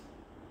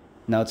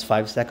 Now it's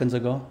 5 seconds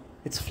ago?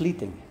 It's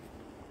fleeting.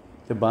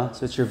 Diba?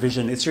 So it's your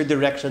vision, it's your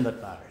direction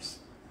that matters.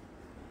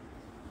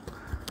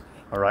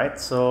 All right,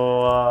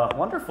 so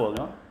wonderful,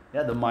 no?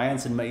 Yeah, the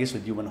Mayans and maize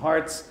with human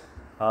hearts.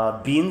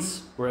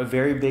 Beans were a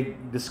very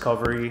big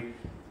discovery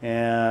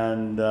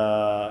And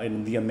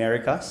in the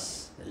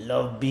Americas, I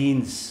love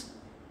beans.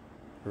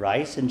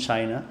 Rice in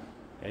China,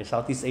 and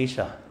Southeast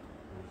Asia.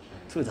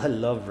 Dude, I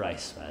love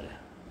rice, man.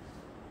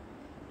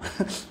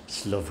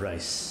 Just love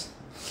rice.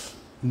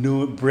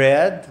 New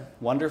bread,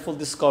 wonderful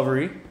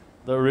discovery.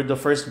 The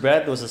first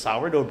bread was a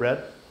sourdough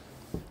bread.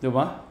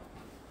 Diba?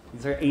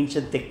 These are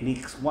ancient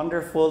techniques.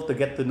 Wonderful to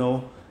get to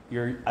know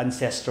your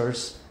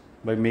ancestors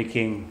by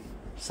making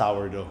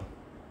sourdough.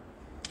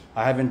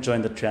 I haven't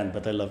joined the trend,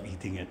 but I love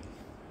eating it.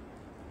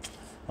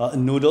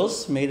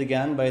 Noodles made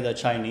again by the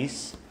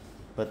Chinese,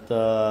 but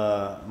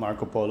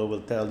Marco Polo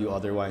will tell you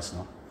otherwise,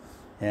 no?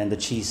 And the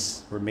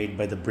cheese were made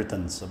by the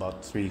Britons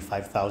about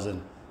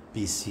 5,000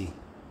 BC.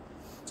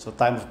 So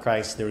time of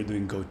Christ, they were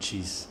doing goat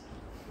cheese.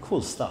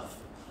 Cool stuff.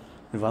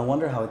 I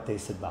wonder how it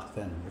tasted back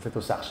then, if it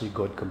was actually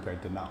good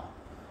compared to now.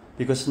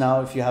 Because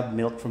now, if you have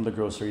milk from the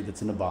grocery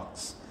that's in a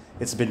box,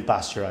 it's been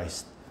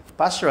pasteurized.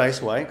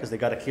 Pasteurized, why? Because they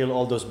got to kill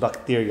all those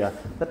bacteria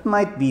that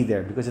might be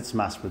there because it's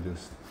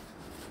mass-produced.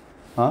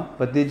 Huh?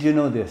 But did you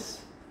know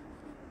this?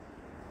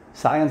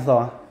 Science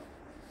though,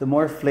 the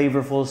more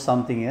flavorful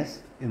something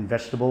is, in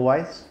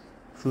vegetable-wise,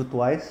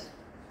 fruit-wise,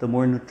 the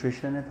more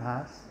nutrition it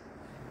has.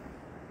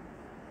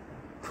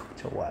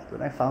 So what?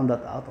 When I found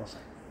that out, I was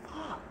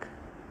like, fuck.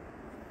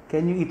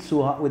 Can you eat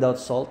suha without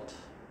salt?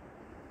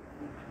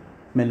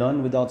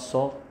 Melon without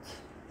salt?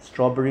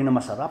 Strawberry na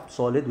masarap,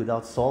 solid,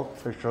 without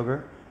salt or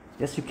sugar?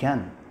 Yes, you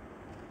can.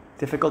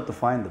 Difficult to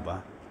find,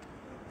 diba?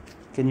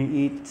 Can you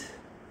eat,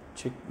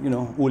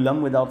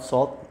 ulam without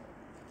salt?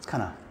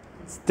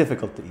 It's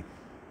difficult to eat,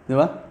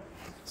 diba?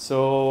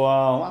 So,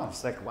 wow,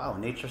 it's like, wow,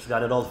 nature's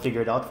got it all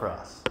figured out for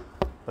us.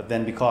 But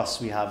then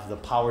because we have the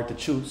power to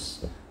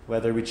choose,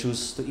 whether we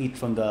choose to eat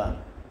from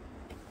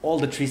all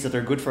the trees that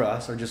are good for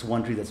us or just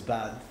one tree that's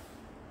bad,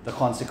 the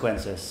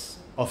consequences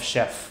of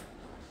chef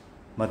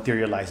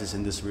materializes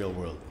in this real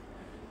world.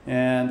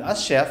 And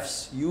as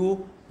chefs,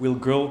 you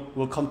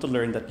will come to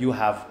learn that you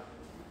have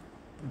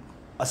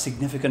a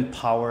significant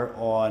power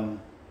on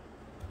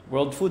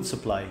world food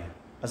supply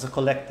as a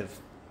collective.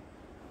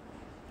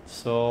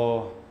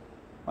 So,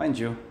 mind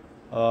you,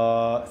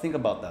 think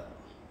about that.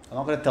 I'm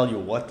not going to tell you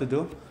what to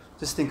do.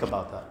 Just think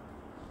about that.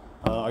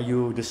 Are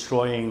you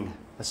destroying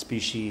a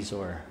species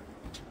or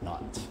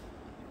not?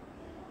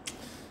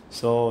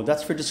 So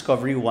that's for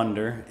discovery,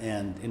 wonder,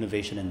 and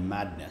innovation and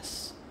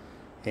madness.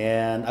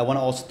 And I want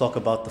to also talk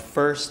about the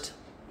first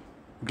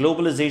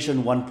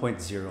globalization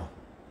 1.0.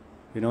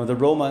 The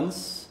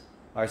Romans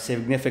are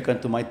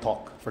significant to my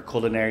talk for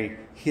culinary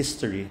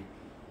history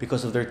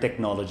because of their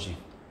technology.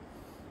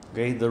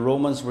 Okay, the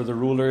Romans were the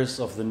rulers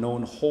of the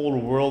known whole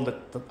world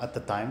at the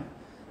time.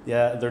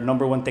 Yeah, their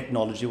number one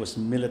technology was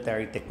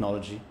military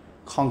technology,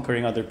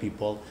 conquering other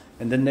people,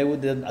 and then they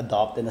would then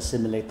adopt and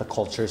assimilate the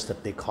cultures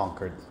that they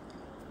conquered.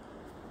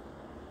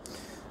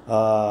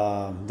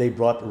 They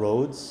brought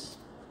roads.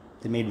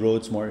 They made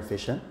roads more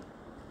efficient.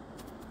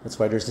 That's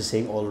why there's the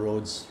saying, all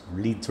roads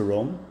lead to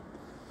Rome.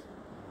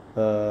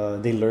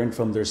 They learned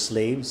from their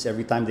slaves.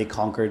 Every time they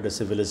conquered a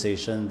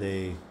civilization,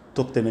 they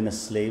took them in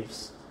as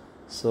slaves.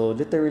 So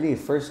literally,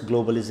 first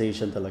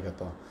globalization talaga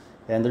to.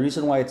 And the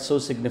reason why it's so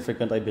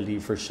significant, I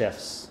believe, for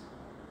chefs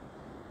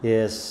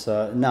is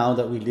now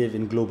that we live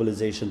in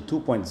globalization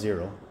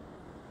 2.0,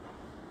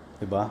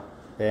 diba?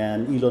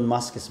 And Elon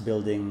Musk is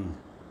building,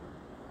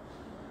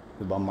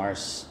 diba,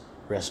 Mars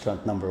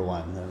restaurant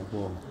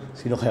 #1.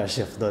 Sino kaya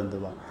chef doon,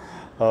 diba?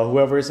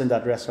 Whoever is in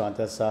that restaurant,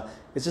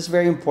 it's just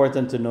very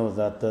important to know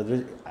that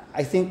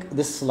I think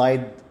this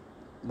slide,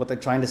 what I'm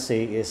trying to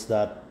say is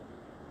that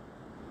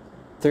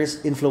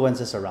there's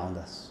influences around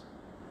us,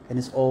 and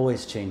it's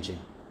always changing.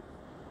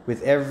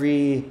 With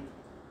every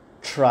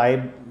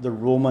tribe the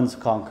Romans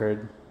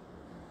conquered,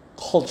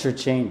 culture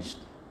changed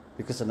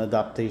because of an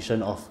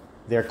adaptation of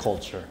their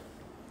culture.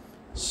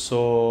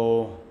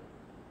 So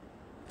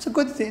it's a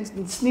good thing.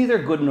 It's neither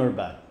good nor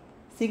bad.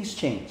 Things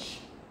change,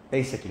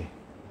 basically.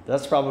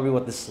 That's probably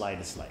what this slide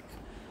is like.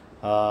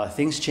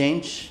 Things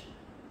change.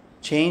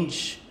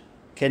 Change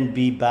can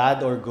be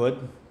bad or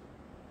good,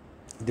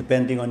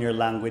 depending on your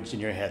language in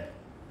your head.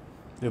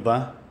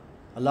 Diba?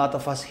 A lot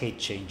of us hate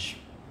change.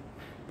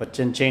 But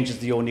change is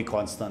the only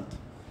constant.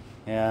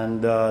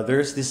 And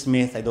there's this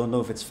myth, I don't know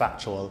if it's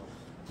factual,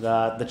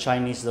 that the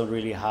Chinese don't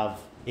really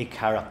have a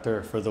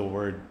character for the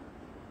word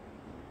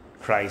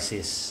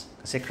crisis.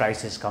 Kasi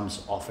crisis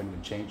comes often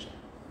with change.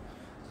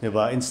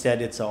 Diba?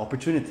 Instead, it's an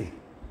opportunity.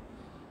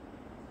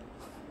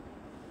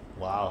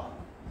 Wow.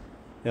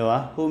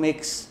 Diba? Who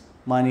makes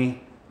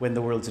money when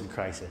the world's in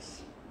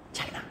crisis?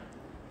 China.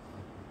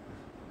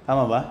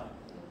 Tama ba?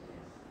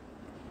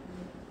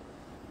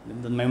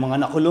 May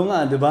mga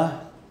nakulungan, di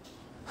ba?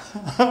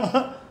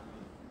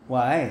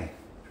 Why?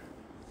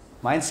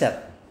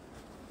 Mindset.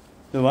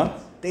 Diba?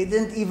 They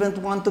didn't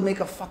even want to make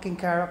a fucking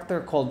character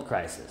called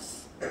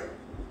Crisis.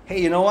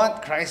 Hey, you know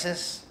what?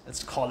 Crisis,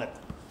 let's call it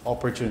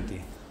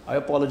opportunity. I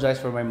apologize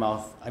for my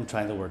mouth. I'm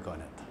trying to work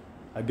on it.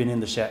 I've been in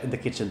the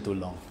kitchen too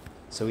long.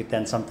 So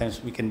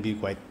sometimes we can be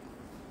quite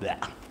blah.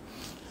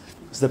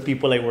 Because the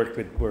people I worked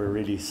with were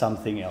really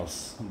something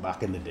else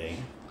back in the day.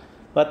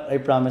 But I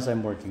promise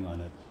I'm working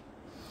on it.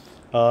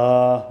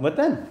 But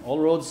then, all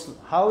roads,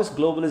 how is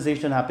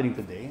globalization happening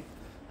today?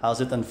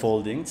 How's it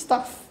unfolding? It's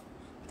tough.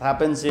 What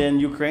happens in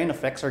Ukraine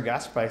affects our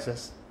gas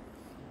prices.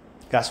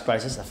 Gas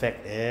prices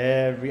affect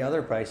every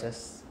other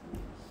prices.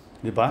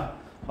 Diba?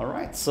 All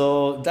right,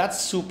 so that's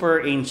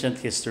super ancient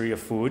history of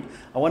food.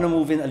 I want to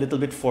move in a little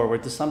bit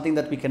forward to something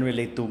that we can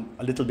relate to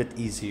a little bit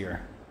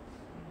easier.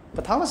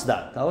 But how was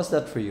that? How was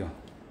that for you?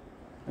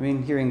 I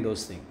mean, hearing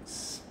those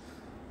things.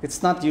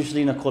 It's not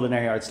usually in a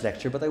culinary arts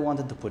lecture, but I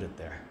wanted to put it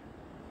there.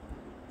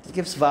 It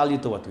gives value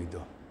to what we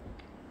do.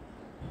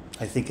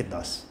 I think it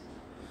does.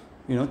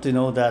 You know, to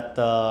know that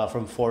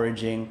from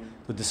foraging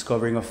to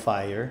discovering of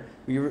fire,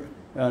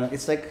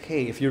 it's like,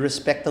 hey, if you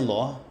respect the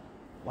law,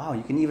 wow,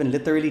 you can even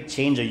literally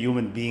change a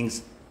human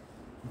being's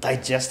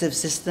digestive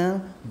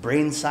system,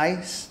 brain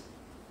size.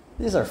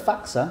 These are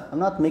facts, huh? I'm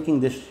not making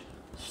this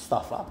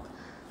stuff up.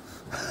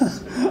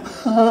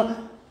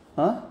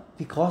 Huh?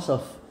 Because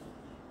of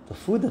the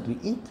food that we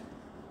eat.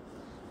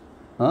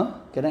 Huh?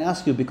 Can I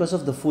ask you, because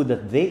of the food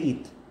that they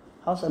eat,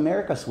 how's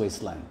America's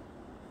waistline?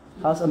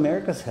 How's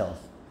America's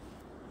health?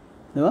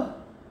 No?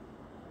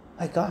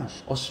 My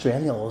gosh,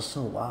 Australia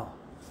also, wow.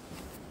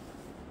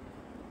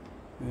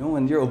 You know,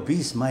 when you're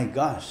obese, my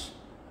gosh,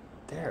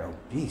 they're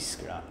obese,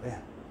 grabe.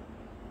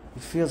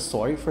 You feel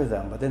sorry for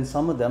them, but then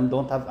some of them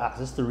don't have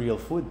access to real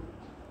food.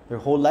 Their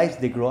whole lives,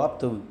 they grow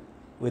up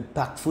with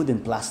packed food in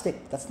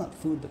plastic. That's not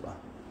food, diba?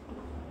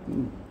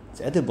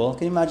 It's edible.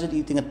 Can you imagine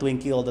eating a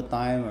Twinkie all the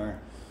time,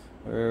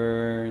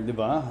 or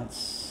diba?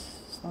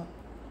 It's not.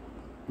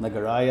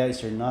 Nagaraya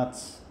is your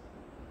nuts.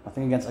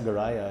 Nothing against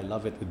agaraya. I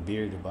love it with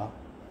beer, diba?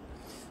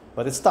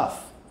 But it's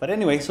tough. But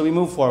anyway, so we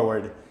move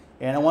forward.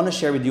 And I want to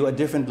share with you a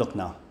different look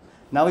now.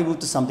 Now we move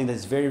to something that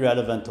is very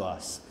relevant to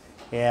us.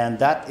 And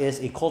that is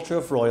a culture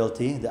of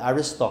royalty, the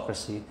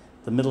aristocracy,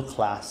 the middle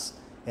class,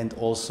 and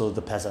also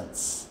the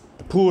peasants,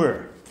 the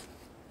poor.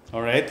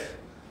 All right?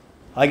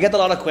 I get a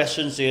lot of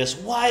questions is,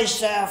 why,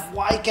 chef?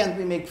 Why can't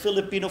we make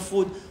Filipino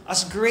food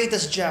as great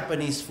as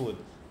Japanese food?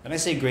 When I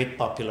say great,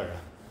 popular.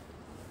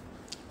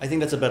 I think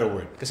that's a better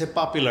word. Because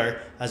popular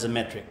has a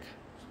metric.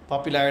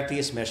 Popularity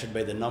is measured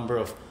by the number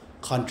of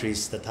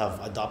countries that have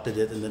adopted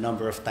it and the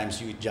number of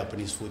times you eat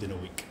Japanese food in a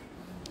week.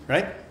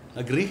 Right?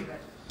 Agree?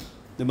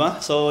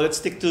 Diba? So let's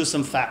stick to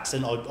some facts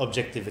and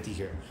objectivity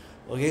here.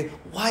 Okay?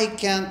 Why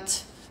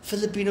can't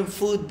Filipino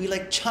food be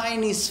like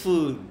Chinese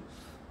food?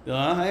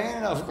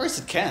 Of course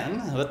it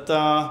can,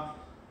 but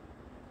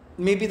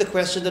maybe the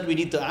question that we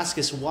need to ask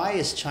is, why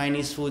is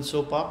Chinese food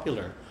so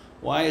popular?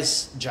 Why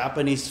is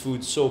Japanese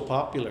food so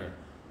popular?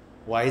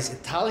 Why is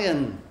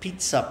Italian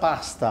pizza,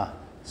 pasta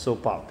so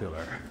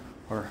popular?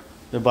 Or,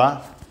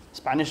 diba?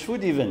 Spanish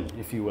food even,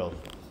 if you will.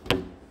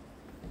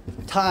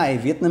 Thai,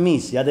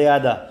 Vietnamese, yada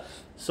yada.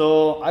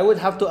 So I would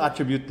have to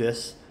attribute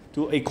this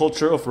to a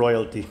culture of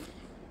royalty.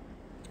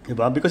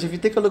 Diba? Because if you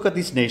take a look at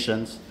these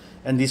nations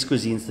and these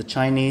cuisines, the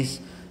Chinese,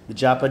 the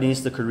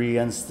Japanese, the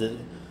Koreans,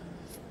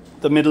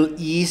 the Middle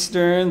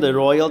Eastern, the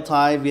royal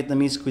Thai,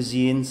 Vietnamese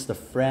cuisines, the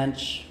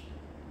French,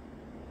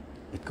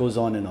 it goes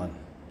on and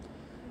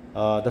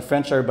on. The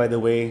French are, by the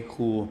way,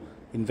 who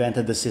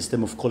invented the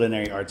system of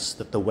culinary arts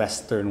that the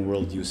Western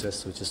world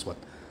uses, which is what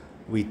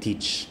we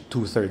teach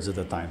 2/3 of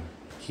the time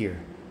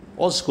here.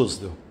 All schools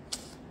do.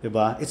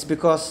 Diba? It's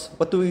because,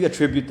 what do we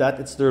attribute that?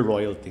 It's their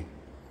royalty.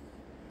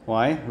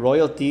 Why?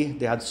 Royalty,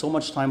 they had so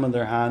much time on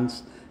their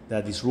hands, they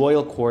had these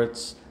royal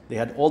courts, they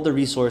had all the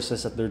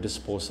resources at their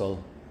disposal.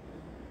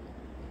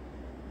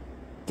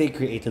 They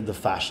created the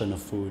fashion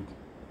of food.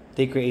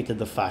 They created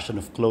the fashion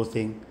of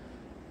clothing.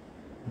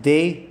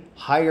 They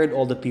hired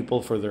all the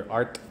people for their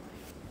art,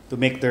 to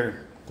make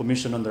their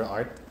commission on their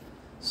art.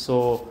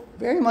 So,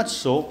 very much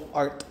so,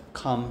 art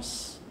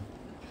comes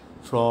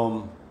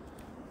from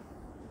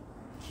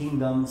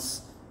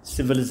kingdoms,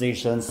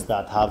 civilizations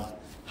that have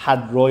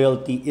had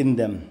royalty in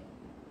them.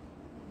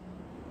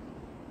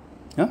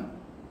 Yeah?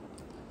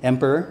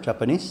 Emperor,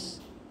 Japanese,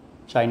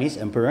 Chinese,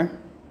 emperor,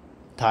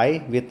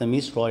 Thai,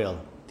 Vietnamese,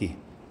 royalty.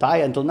 Thai,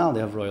 until now, they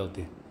have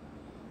royalty.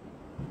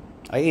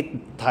 I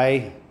ate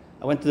Thai.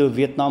 I went to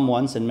Vietnam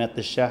once and met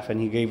the chef,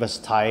 and he gave us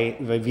Thai,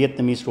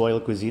 Vietnamese royal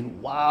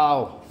cuisine.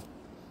 Wow!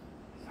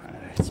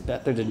 It's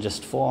better than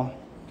just pho.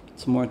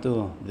 It's more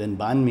than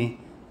banh mi.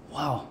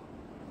 Wow!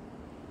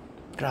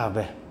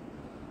 Grabe.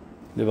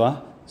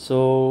 Diba?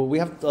 So we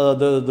have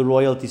the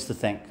royalties to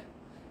thank.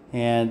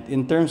 And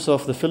in terms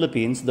of the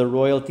Philippines, the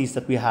royalties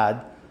that we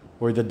had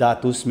were the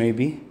datus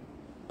maybe,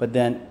 but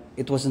then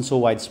it wasn't so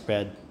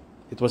widespread.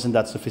 It wasn't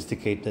that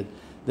sophisticated.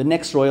 The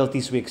next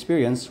royalties we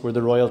experienced were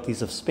the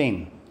royalties of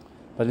Spain.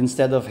 But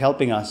instead of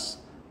helping us,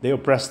 they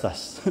oppressed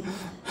us.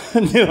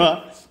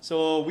 Diba?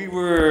 So we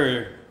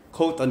were,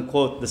 quote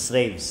unquote, the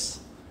slaves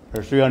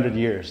for 300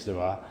 years.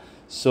 Diba?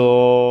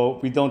 So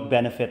we don't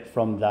benefit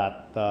from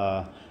that,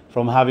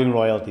 from having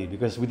royalty,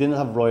 because we didn't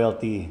have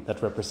royalty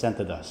that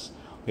represented us.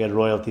 We had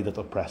royalty that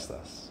oppressed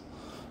us.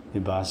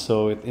 Diba?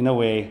 So in a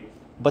way,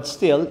 but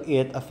still,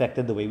 it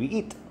affected the way we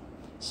eat.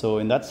 So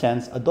in that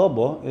sense,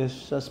 adobo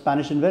is a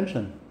Spanish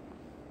invention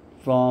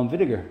from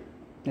vinegar.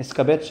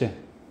 escabeche.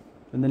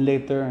 And then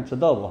later, it's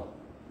adobo.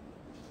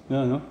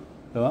 No?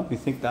 Diba? You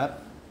think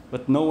that?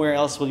 But nowhere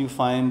else will you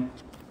find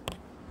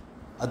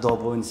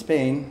adobo in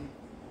Spain,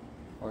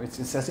 or it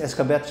says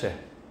escabeche.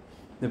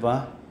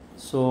 Diba?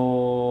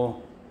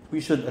 So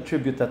we should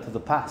attribute that to the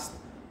past.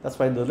 That's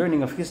why the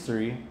learning of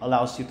history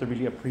allows you to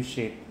really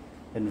appreciate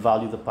and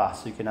value the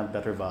past so you can have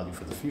better value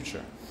for the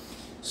future.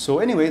 So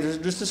anyway,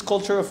 there's this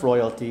culture of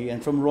royalty,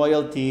 and from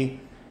royalty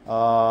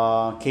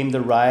came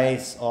the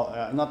rise,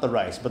 not the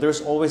rise, but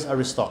there's always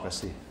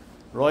aristocracy.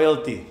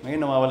 Royalty, ngayon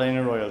nawawala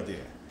yung royalty.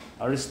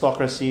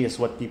 Aristocracy is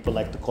what people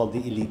like to call the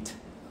elite.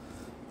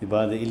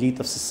 Diba? The elite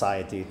of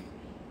society.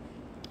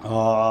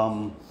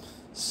 The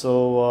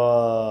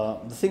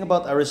thing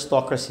about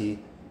aristocracy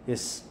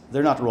is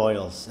they're not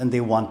royals, and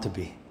they want to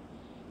be.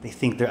 They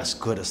think they're as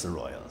good as the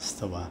royals.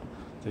 Diba?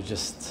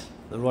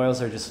 The royals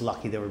are just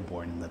lucky they were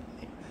born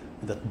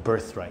in that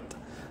birthright.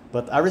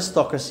 But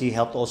aristocracy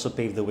helped also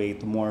pave the way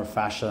to more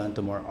fashion,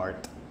 to more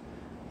art,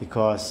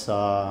 because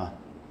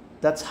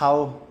that's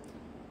how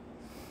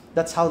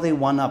they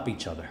one-up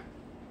each other.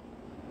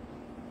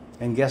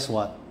 And guess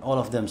what? All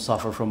of them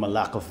suffer from a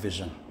lack of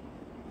vision.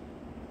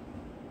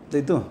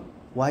 They do.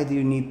 Why do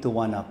you need to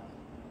one-up?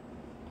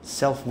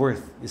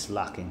 Self-worth is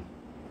lacking.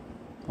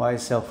 Why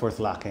is self-worth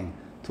lacking?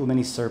 Too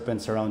many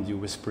serpents around you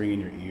whispering in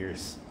your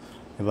ears.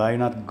 You're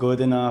not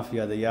good enough,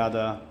 yada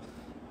yada.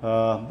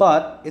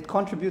 But it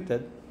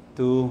contributed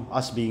to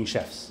us being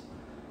chefs.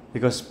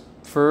 Because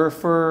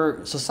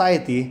for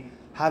society,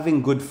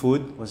 having good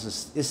food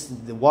was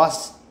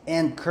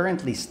and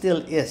currently still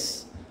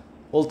is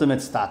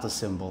ultimate status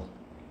symbol.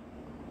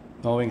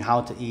 Knowing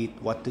how to eat,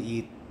 what to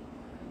eat,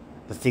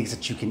 the things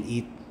that you can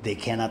eat, they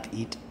cannot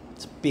eat.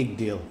 It's a big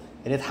deal.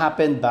 And it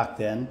happened back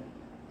then.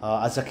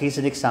 As a case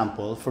and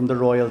example, from the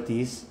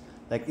royalties,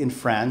 like in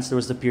France, there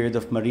was the period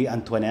of Marie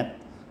Antoinette.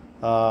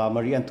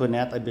 Marie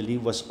Antoinette, I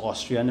believe, was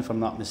Austrian, if I'm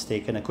not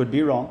mistaken. I could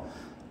be wrong.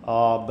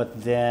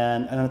 But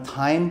then, at a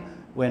time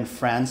when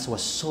France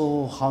was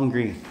so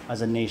hungry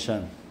as a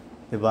nation,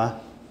 diba?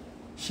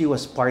 She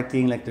was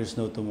partying like there's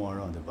no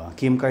tomorrow, diba?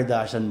 Kim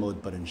Kardashian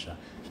mode pa rin siya.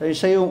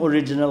 Siya yung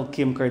original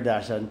Kim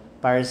Kardashian,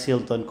 Paris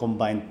Hilton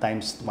combined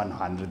times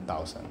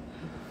 100,000.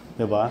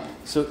 Diba?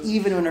 So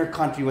even when her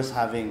country was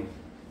having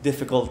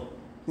difficult,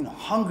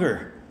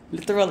 hunger,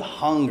 literal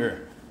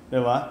hunger,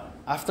 diba?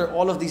 After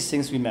all of these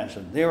things we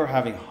mentioned, they were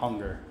having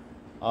hunger.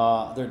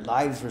 Their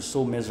lives were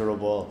so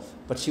miserable,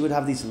 but she would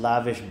have these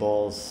lavish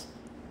balls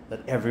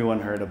that everyone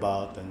heard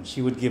about, and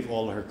she would give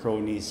all her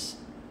cronies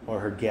or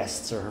her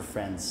guests or her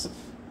friends.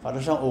 Para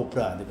siyang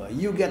Oprah, di ba?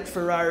 You get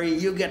Ferrari,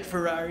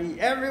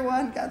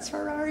 everyone gets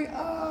Ferrari.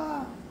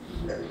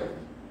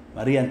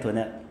 Marie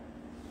Antoinette.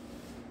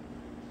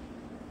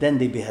 Then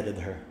they beheaded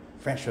her.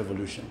 French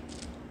Revolution.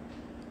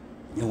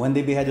 And when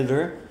they beheaded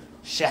her,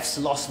 chefs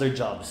lost their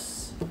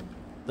jobs.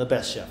 The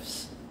best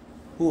chefs.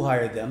 Who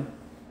hired them?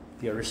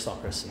 The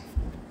aristocracy.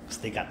 Because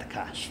they got the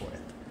cash for it.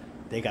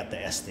 They got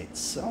the estates.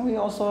 So we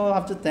also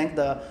have to thank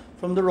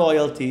from the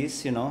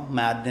royalties,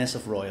 madness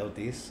of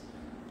royalties.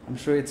 I'm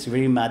sure it's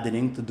very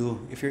maddening to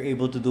do, if you're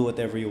able to do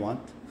whatever you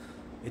want.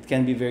 It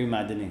can be very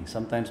maddening.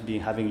 Sometimes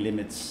having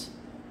limits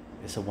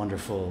is a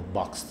wonderful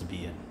box to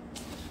be in.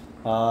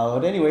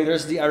 But anyway,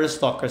 there's the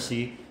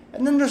aristocracy,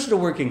 and then there's the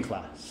working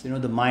class.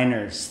 The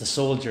miners, the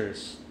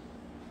soldiers.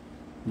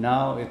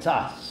 Now it's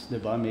us,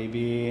 diba?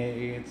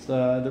 Maybe it's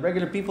the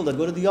regular people that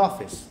go to the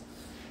office,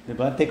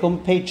 diba? Take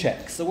home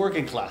paychecks, the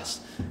working class.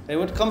 And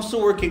when it comes to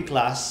working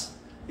class,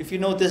 if you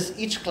notice,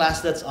 each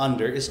class that's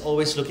under is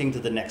always looking to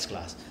the next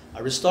class.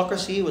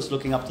 Aristocracy was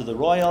looking up to the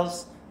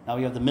royals. Now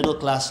we have the middle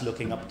class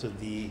looking up to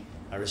the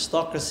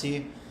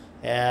aristocracy.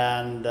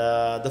 And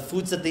the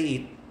foods that they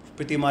eat,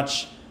 pretty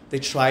much they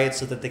try it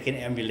so that they can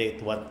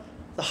emulate what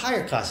the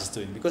higher class is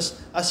doing.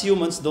 Because as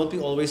humans, don't we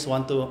always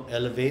want to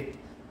elevate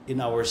in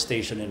our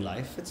station in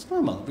life? It's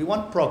normal. We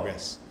want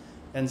progress.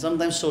 And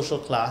sometimes social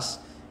class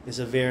is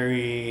a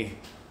very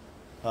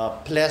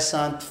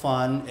pleasant,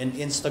 fun, and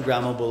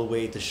Instagrammable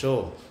way to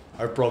show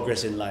our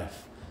progress in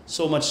life.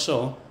 So much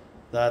so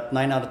that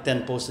 9 out of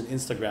 10 posts on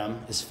Instagram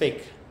is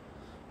fake.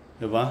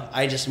 Diba?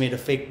 I just made a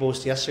fake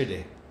post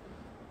yesterday.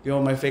 You know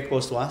what my fake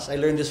post was? I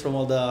learned this from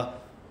all the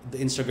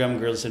Instagram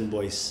girls and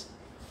boys.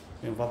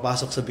 Yung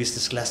papasok sa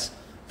business class,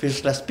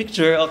 first class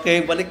picture,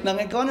 okay, balik ng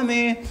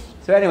economy.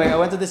 So anyway, I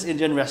went to this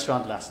Indian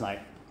restaurant last night,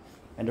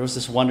 and there was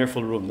this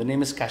wonderful room. The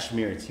name is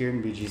Kashmir. It's here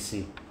in BGC.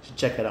 You should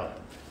check it out.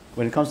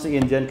 When it comes to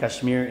Indian,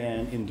 Kashmir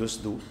and Indus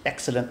do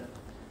excellent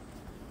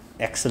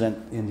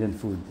Indian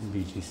food in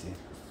BGC.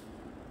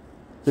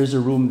 There's a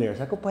room there.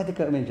 Sabi ko, pwede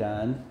kami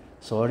dyan.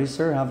 Sorry,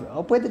 sir.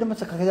 Pwede naman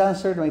sa kailangan,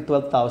 sir. May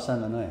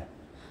 12,000,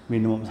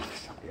 minimum.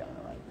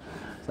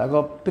 Sabi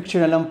ko, picture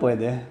na lang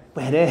pwede.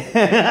 Pwede.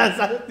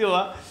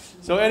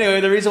 So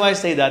anyway, the reason why I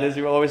say that is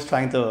you're always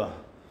trying to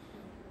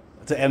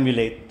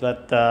emulate.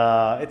 But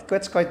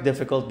it's quite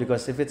difficult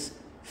because if it's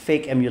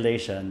fake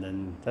emulation,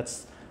 then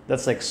that's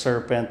like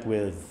serpent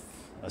with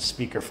a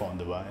speakerphone,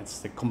 diba?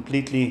 It's like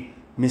completely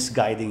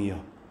misguiding you.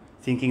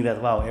 Thinking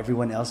that, wow,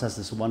 everyone else has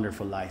this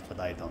wonderful life, but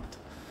I don't.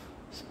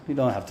 So you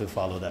don't have to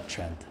follow that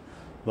trend.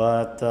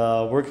 But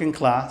working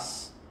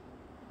class,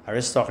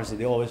 aristocracy,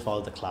 they always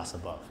follow the class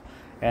above.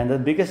 And the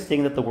biggest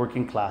thing that the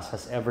working class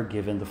has ever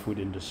given the food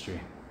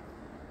industry,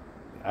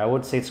 I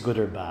would say it's good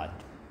or bad.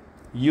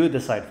 You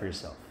decide for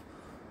yourself.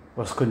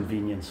 Was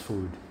convenience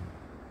food,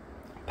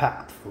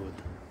 packed food,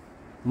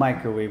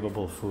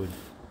 microwavable food,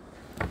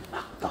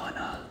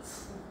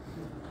 McDonald's,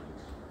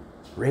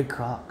 Ray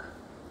Kroc.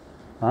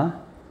 Huh?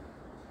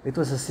 It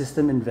was a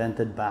system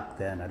invented back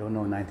then. I don't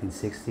know,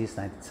 1960s,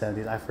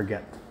 1970s, I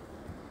forget.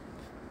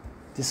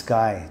 This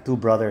guy, two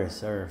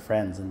brothers are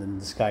friends, and then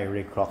this guy,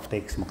 Ray Kroc,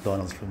 takes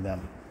McDonald's from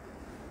them.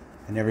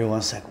 And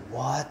everyone's like,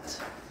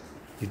 what?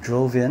 You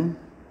drove in,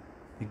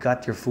 you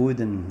got your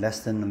food in less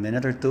than a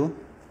minute or two?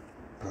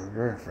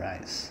 Burger,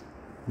 fries,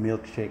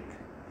 milkshake.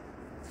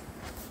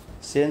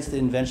 Since the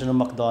invention of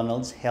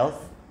McDonald's,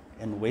 health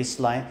and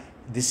waistline,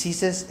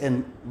 diseases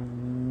and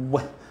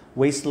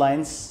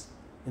waistlines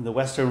in the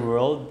Western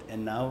world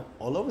and now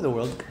all over the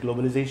world,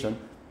 globalization,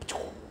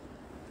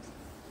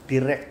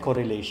 direct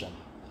correlation.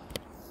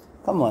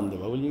 Come on,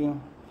 diba? Will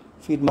you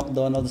feed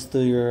McDonald's to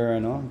your,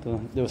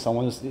 to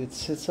someone who's,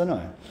 it's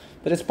annoying.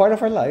 But it's part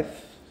of our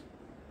life.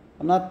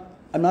 I'm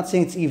not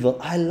saying it's evil.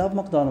 I love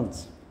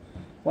McDonald's.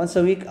 Once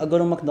a week, I'll go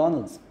to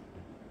McDonald's.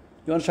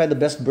 You want to try the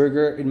best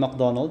burger in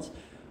McDonald's?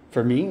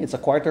 For me, it's a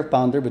quarter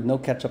pounder with no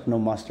ketchup, no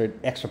mustard,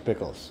 extra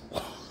pickles.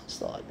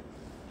 Solid.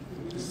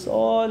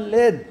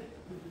 Solid.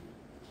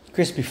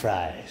 Crispy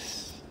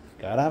fries.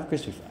 Gotta have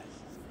crispy fries.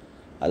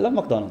 I love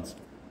McDonald's.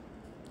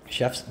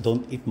 Chefs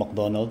don't eat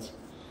McDonald's.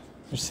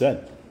 You're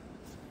sad.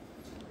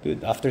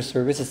 Dude, after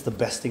service, it's the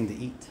best thing to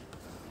eat.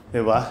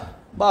 Diba?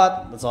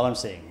 But, that's all I'm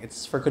saying.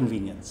 It's for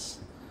convenience.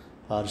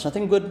 There's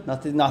nothing good,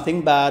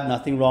 nothing bad,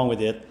 nothing wrong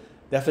with it.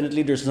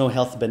 Definitely, there's no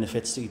health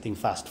benefits to eating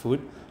fast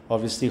food.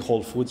 Obviously,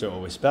 whole foods are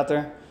always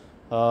better.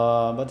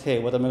 But hey,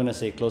 what am I going to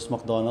say? Close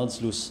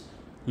McDonald's,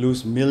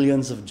 lose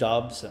millions of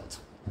jobs.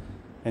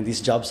 And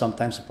these jobs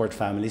sometimes support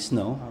families.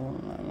 No,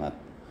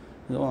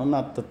 I'm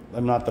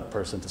not the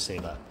person to say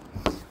that.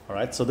 All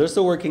right, so there's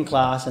the working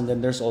class, and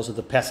then there's also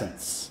the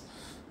peasants.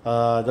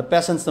 The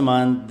peasants,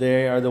 naman,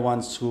 they are the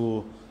ones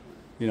who,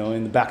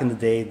 back in the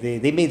day,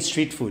 they made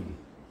street food.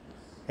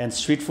 And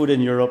street food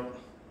in Europe,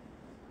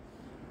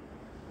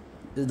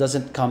 it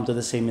doesn't come to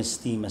the same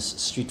esteem as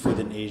street food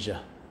in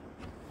Asia.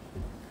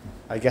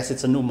 I guess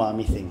it's an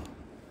umami thing.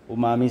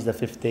 Umami is the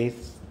fifth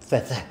taste.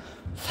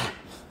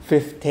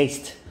 Fifth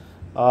taste.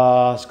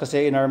 Because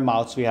in our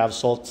mouths we have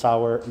salt,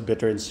 sour,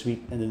 bitter, and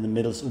sweet, and in the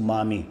middle is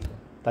umami.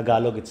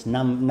 Tagalog, it's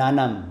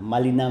nanam,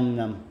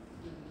 malinam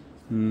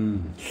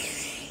nam.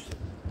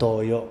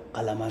 Toyo,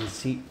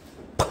 calamansi.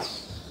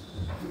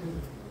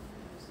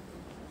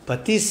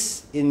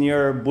 Patis in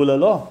your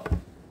bulalo.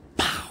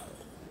 Pow!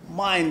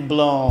 Mind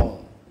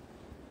blown.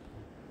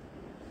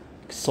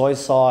 Soy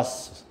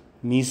sauce,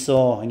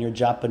 miso, and your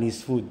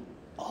Japanese food.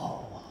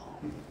 Oh, wow.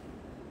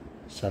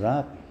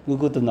 Sarap.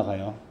 Gugutom na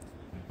kayo?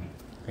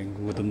 Okay,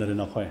 gugutom na rin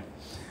ako eh.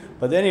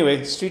 But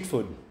anyway, street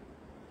food.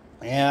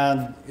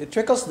 And it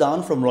trickles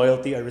down from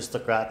royalty,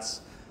 aristocrats.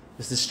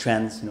 There's this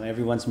trends,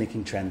 everyone's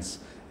making trends.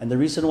 And the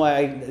reason why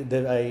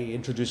I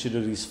introduce you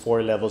to these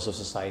 4 levels of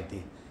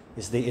society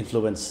is they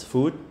influence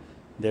food.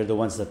 They're the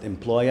ones that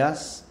employ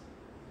us.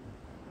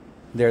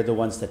 They're the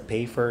ones that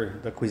pay for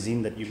the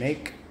cuisine that you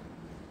make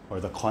or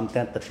the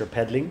content that you're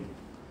peddling.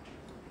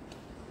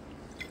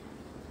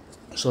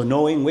 So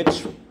knowing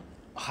which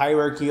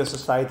hierarchy of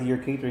society you're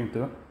catering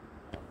to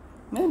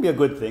may be a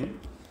good thing.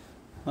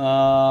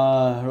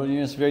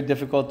 It's very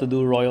difficult to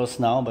do royals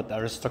now, but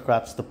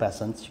aristocrats to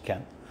peasants, you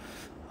can.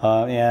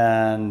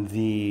 And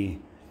the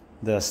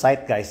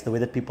zeitgeist, the way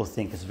that people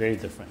think, is very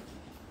different.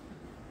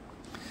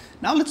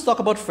 Now let's talk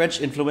about French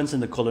influence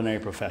in the culinary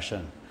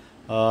profession.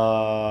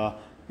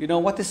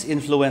 What is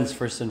influence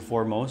first and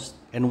foremost,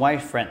 and why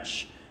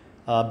French?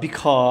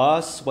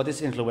 Because what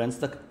is influence?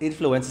 The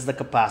influence is the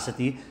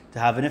capacity to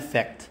have an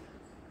effect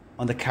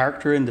on the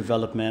character and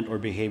development or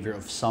behavior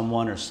of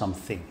someone or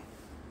something,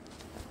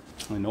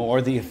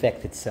 or the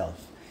effect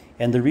itself.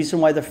 And the reason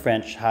why the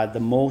French had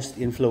the most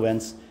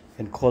influence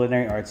in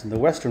culinary arts in the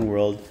Western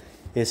world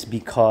is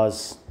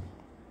because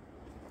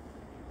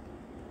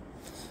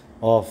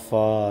of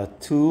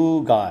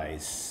 2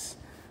 guys.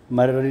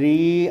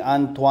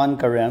 Marie-Antoine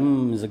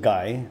Carême is a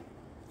guy.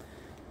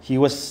 He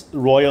was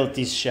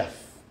royalty's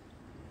chef.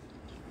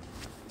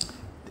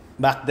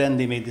 Back then,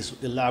 they made this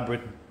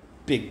elaborate,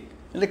 big,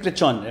 like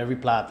lechon. Every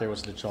platter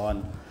was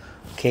lechon.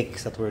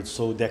 Cakes that were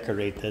so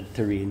decorated,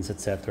 terrines,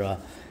 etc.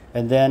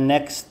 And then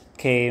next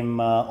came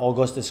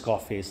Auguste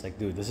Escoffier. It's like,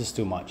 dude, this is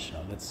too much.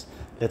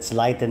 Let's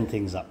lighten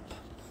things up.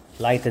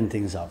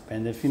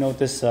 And if you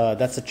notice,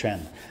 that's a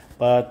trend.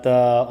 But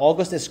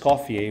Auguste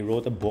Escoffier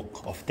wrote a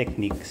book of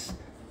techniques.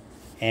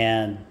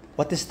 And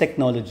what is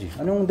technology?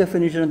 Anong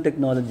definition ng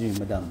technology,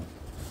 madam?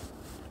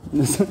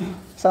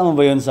 Sama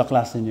ba yun sa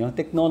class ninyo?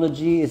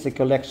 Technology is a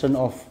collection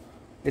of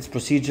its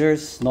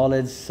procedures,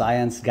 knowledge,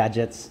 science,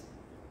 gadgets.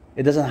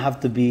 It doesn't have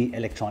to be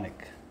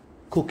electronic.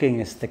 Cooking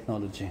is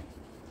technology.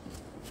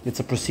 It's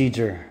a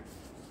procedure.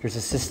 There's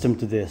a system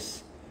to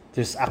this.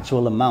 There's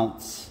actual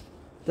amounts.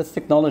 That's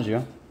technology.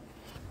 Huh?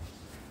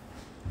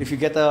 If you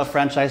get a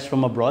franchise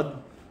from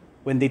abroad,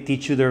 when they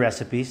teach you the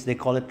recipes, they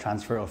call it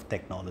transfer of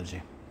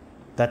technology.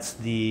 That's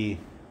the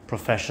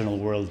professional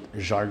world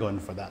jargon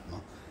for that.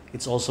 No?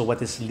 It's also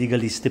what is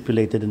legally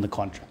stipulated in the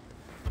contract.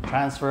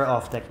 Transfer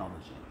of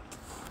technology.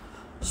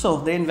 So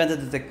they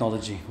invented the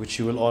technology, which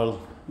you will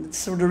all...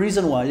 It's the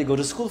reason why you go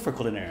to school for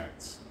culinary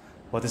arts.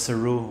 What is a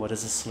roux? What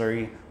is a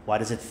slurry? Why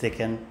does it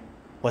thicken?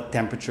 What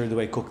temperature do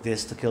I cook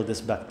this to kill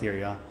this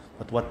bacteria?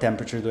 At what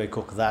temperature do I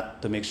cook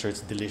that to make sure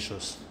it's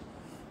delicious?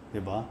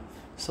 Diba?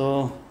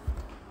 So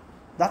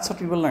that's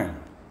what we will learn.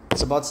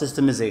 It's about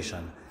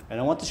systemization. And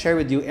I want to share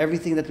with you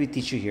everything that we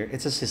teach you here.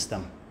 It's a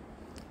system.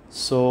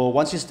 So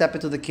once you step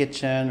into the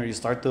kitchen or you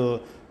start to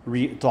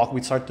talk,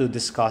 we start to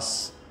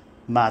discuss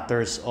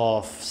matters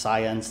of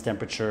science,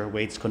 temperature,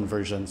 weights,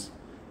 conversions.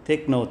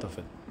 Take note of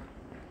it.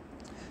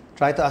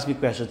 Try to ask me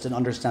questions and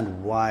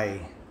understand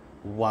why,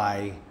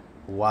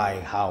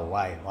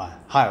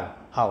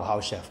 how,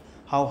 chef,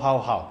 how,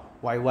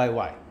 why,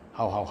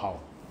 how.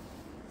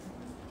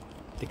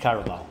 The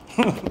Carabao.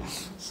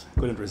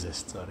 Couldn't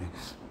resist, sorry.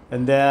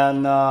 And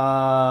then,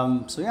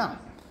 so yeah.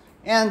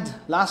 And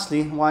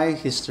lastly, why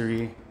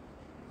history?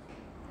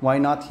 Why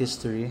not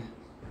history?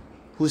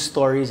 Whose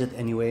story is it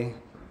anyway?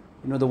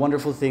 You know, the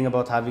wonderful thing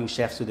about having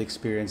chefs with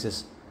experience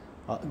is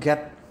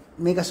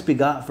make us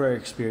piga for our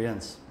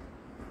experience.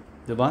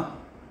 Diba?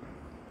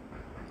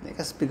 Make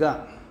us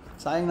piga.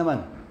 Sayang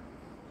naman.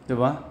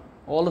 Diba?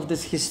 All of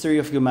this history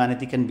of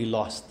humanity can be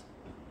lost.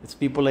 It's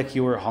people like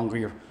you who are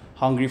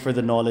hungry for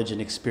the knowledge and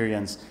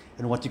experience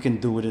and what you can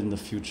do with it in the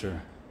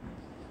future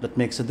that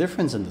makes a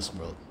difference in this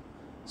world.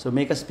 So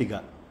make us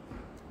piga.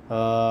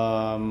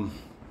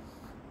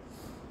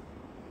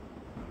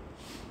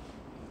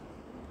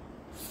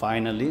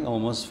 Finally,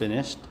 almost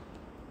finished.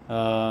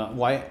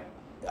 Why?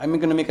 I'm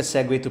going to make a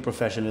segue to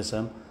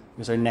professionalism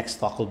because our next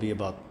talk will be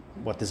about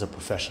what is a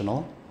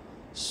professional.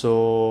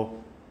 So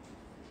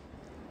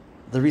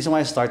the reason why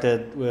I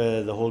started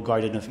with the whole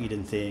Garden of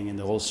Eden thing and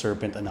the whole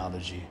serpent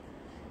analogy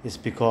is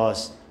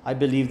because I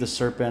believe the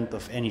serpent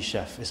of any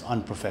chef is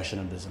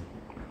unprofessionalism.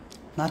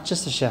 Not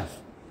just a chef.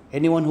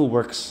 Anyone who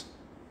works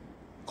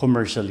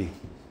commercially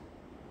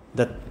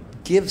that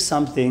gives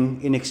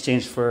something in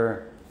exchange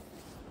for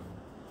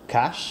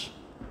cash,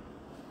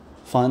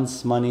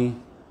 funds, money,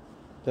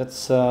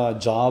 that's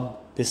job,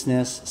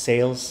 business,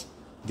 sales,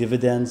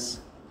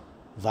 dividends,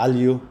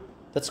 value.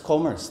 That's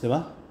commerce,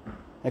 diba?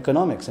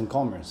 Economics and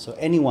commerce. So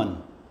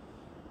anyone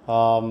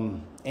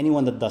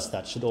that does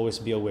that should always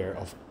be aware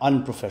of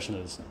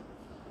unprofessionalism.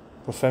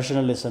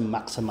 Professionalism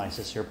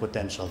maximizes your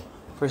potential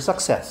for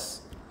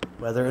success,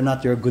 whether or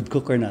not you're a good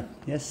cook or not.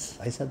 Yes,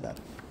 I said that.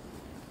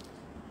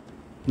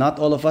 Not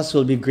all of us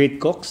will be great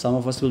cooks. Some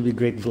of us will be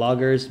great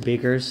vloggers,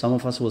 bakers. Some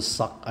of us will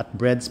suck at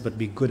breads but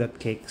be good at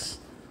cakes.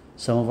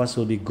 Some of us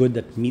will be good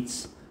at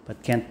meats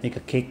but can't make a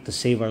cake to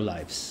save our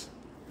lives.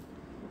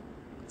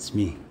 It's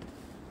me.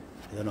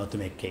 I don't know how to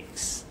make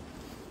cakes.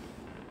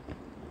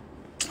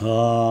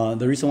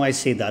 The reason why I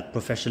say that,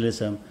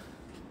 professionalism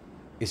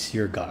is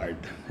your guard.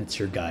 It's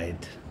your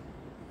guide.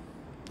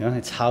 Yeah,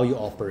 it's how you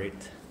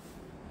operate.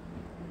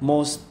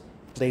 Most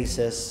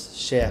places,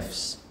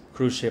 chefs,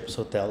 cruise ships,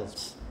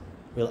 hotels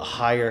will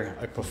hire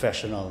a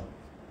professional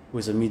who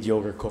is a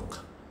mediocre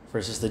cook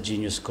versus the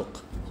genius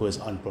cook who is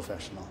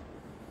unprofessional.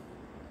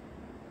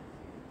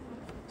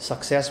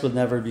 Success will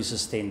never be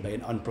sustained by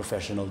an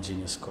unprofessional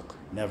genius cook.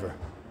 Never.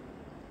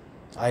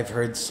 I've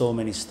heard so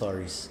many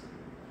stories.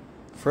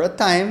 For a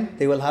time,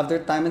 they will have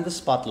their time in the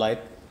spotlight.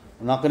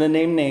 I'm not going to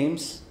name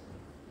names.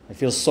 I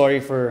feel sorry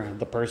for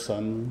the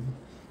person.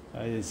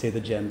 I didn't say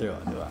the gender.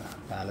 Oh, diba?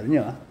 Alam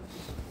nyo, ah.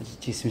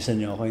 Chismisan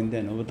nyo ako,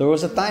 hindi. No? But there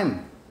was a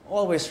time.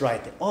 Always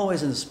right.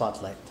 Always in the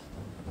spotlight.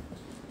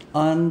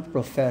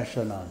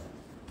 Unprofessional.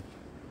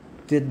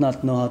 Did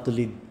not know how to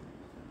lead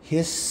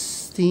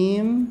his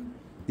team.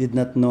 Did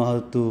not know how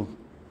to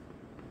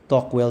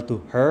talk well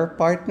to her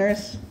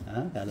partners.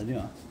 Alam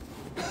nyo, ah.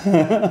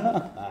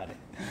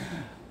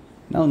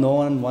 Now no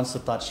one wants to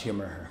touch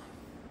him or her.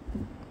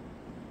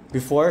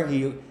 Before,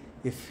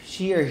 if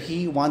she or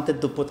he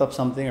wanted to put up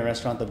something, a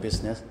restaurant, a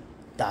business,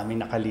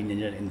 daming nakalinya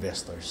niya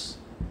investors.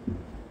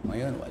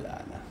 Ngayon,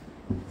 wala na.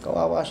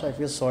 Kawawa siya. I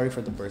feel sorry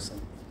for the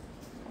person.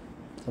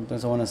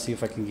 Sometimes I want to see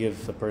if I can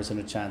give the person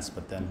a chance,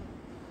 but then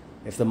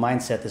if the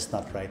mindset is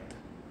not right,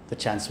 the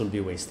chance will be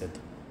wasted.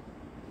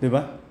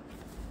 Diba?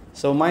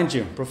 So mind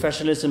you,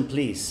 professionalism,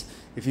 please.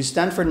 If you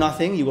stand for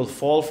nothing, you will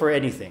fall for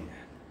anything.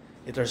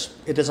 It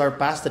is our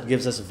past that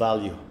gives us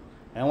value.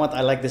 And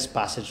I like this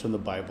passage from the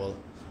Bible.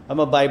 I'm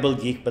a Bible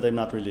geek, but I'm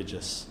not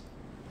religious.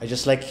 I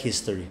just like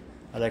history.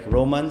 I like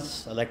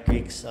Romans, I like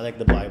Greeks, I like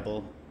the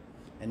Bible.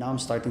 And now I'm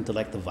starting to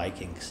like the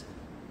Vikings.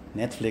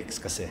 Netflix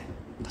kasi.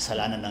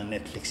 Kasalanan ng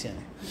Netflix yan.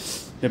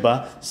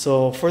 Diba?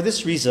 So for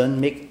this reason,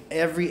 make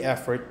every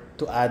effort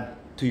to add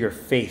to your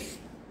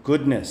faith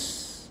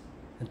goodness.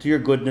 And to your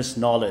goodness,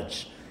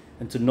 knowledge.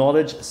 And to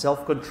knowledge,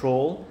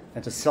 self-control.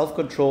 And to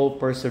self-control,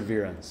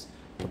 perseverance.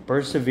 To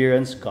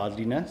perseverance,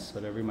 godliness,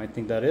 whatever you might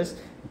think that is.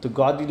 To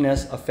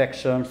godliness,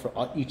 affection for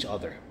each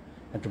other.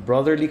 And to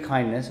brotherly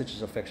kindness, which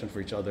is affection for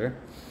each other.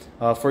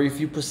 For if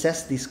you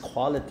possess these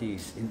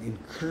qualities in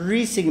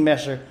increasing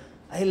measure,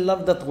 I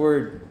love that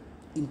word,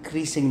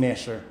 increasing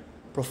measure.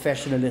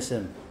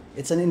 Professionalism.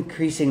 It's an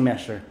increasing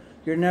measure.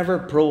 You're never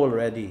pro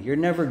already. You're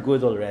never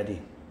good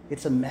already.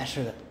 It's a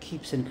measure that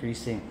keeps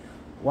increasing.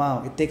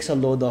 Wow, it takes a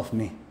load off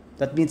me.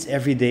 That means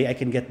every day I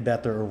can get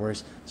better or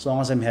worse as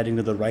long as I'm heading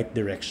to the right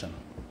direction.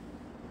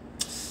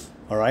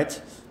 All right?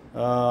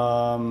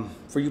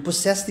 For you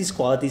possess these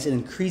qualities in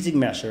increasing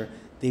measure,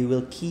 they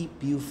will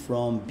keep you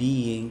from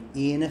being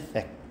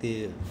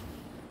ineffective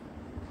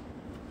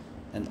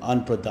and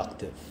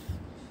unproductive.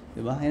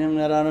 Diba? Yan ang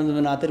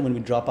nararamdaman natin when we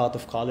drop out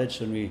of college,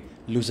 when we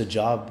lose a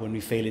job, when we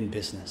fail in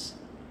business.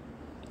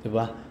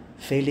 Diba?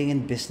 Failing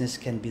in business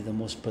can be the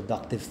most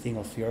productive thing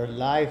of your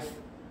life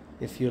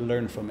if you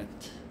learn from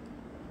it.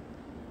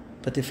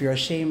 But if you're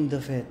ashamed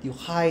of it, you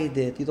hide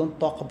it, you don't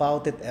talk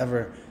about it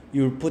ever,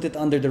 you put it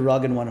under the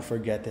rug and want to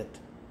forget it,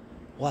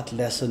 what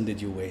lesson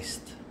did you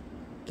waste?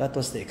 That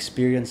was the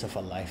experience of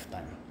a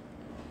lifetime.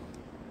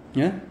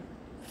 Yeah?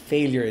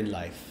 Failure in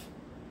life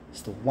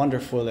is the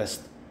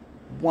wonderfulest,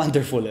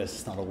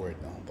 it's not a word,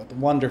 no, but the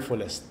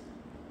wonderfulest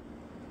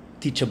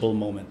teachable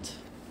moment.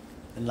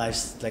 And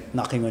life's like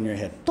knocking on your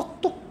head.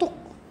 Tuk, tuk, tuk.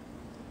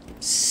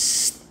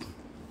 Psst.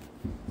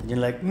 And you're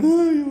like,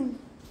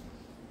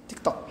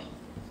 TikTok.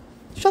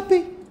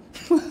 Shopee.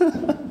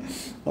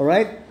 All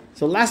right?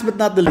 So last but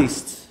not the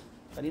least.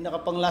 Kanina ka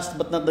pang last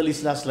but not the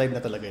least, last slide na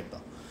talaga ito.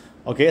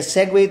 Okay, a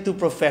segue to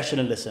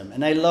professionalism.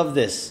 And I love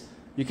this.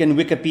 You can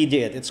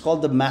Wikipedia it. It's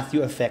called the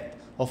Matthew effect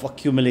of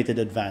accumulated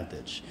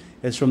advantage.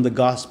 It's from the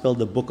Gospel,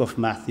 the book of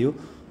Matthew,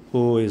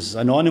 who is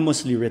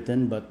anonymously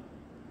written but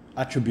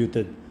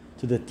attributed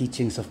to the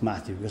teachings of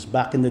Matthew. Because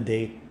back in the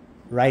day,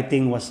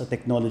 writing was a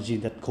technology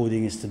that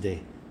coding is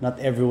today. Not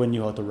everyone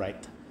knew how to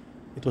write.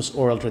 It was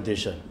oral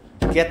tradition.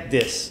 Get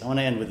this. I want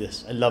to end with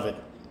this. I love it.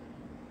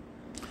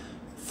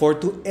 For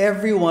to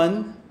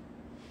everyone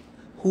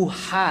who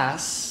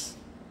has,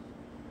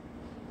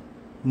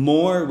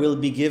 more will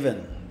be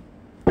given.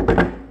 Love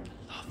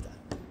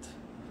that.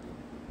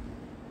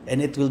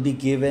 And it will be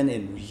given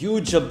in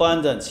huge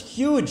abundance.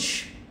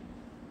 Huge.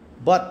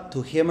 But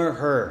to him or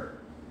her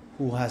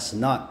who has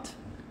not,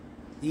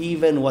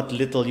 even what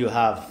little you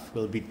have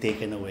will be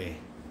taken away.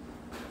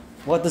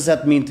 What does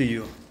that mean to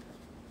you?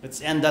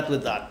 Let's end that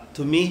with that.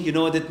 To me, you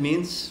know what it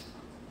means?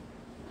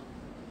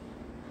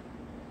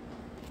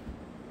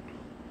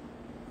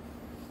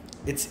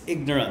 It's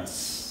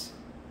ignorance.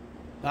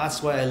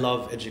 That's why I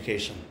love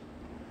education.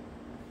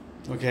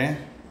 Okay?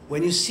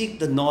 When you seek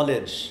the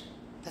knowledge,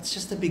 that's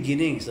just the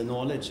beginnings, the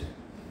knowledge.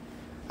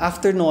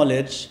 After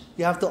knowledge,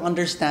 you have to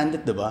understand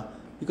it, diba?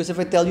 Because if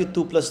I tell you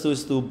 2 plus 2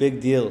 is 2,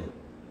 big deal.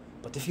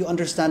 But if you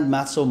understand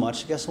math so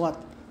much, guess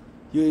what?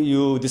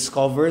 You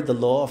discover the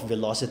law of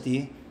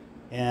velocity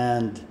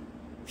and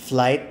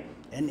flight,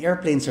 and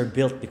airplanes are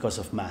built because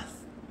of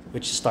math,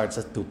 which starts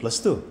at 2 plus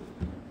 2.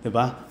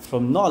 Diba?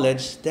 From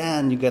knowledge,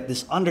 then you get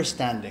this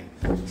understanding.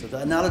 So the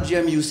analogy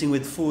I'm using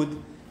with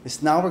food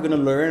is now we're going to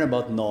learn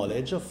about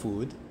knowledge of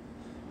food,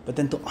 but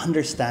then to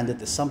understand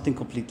it is something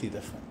completely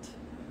different.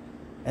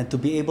 And to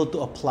be able to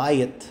apply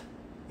it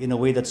in a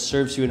way that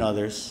serves you and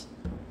others,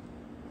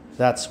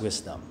 that's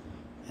wisdom.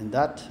 And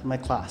that, my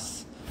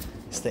class,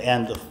 is the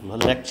end of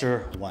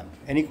lecture 1.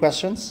 Any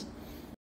questions?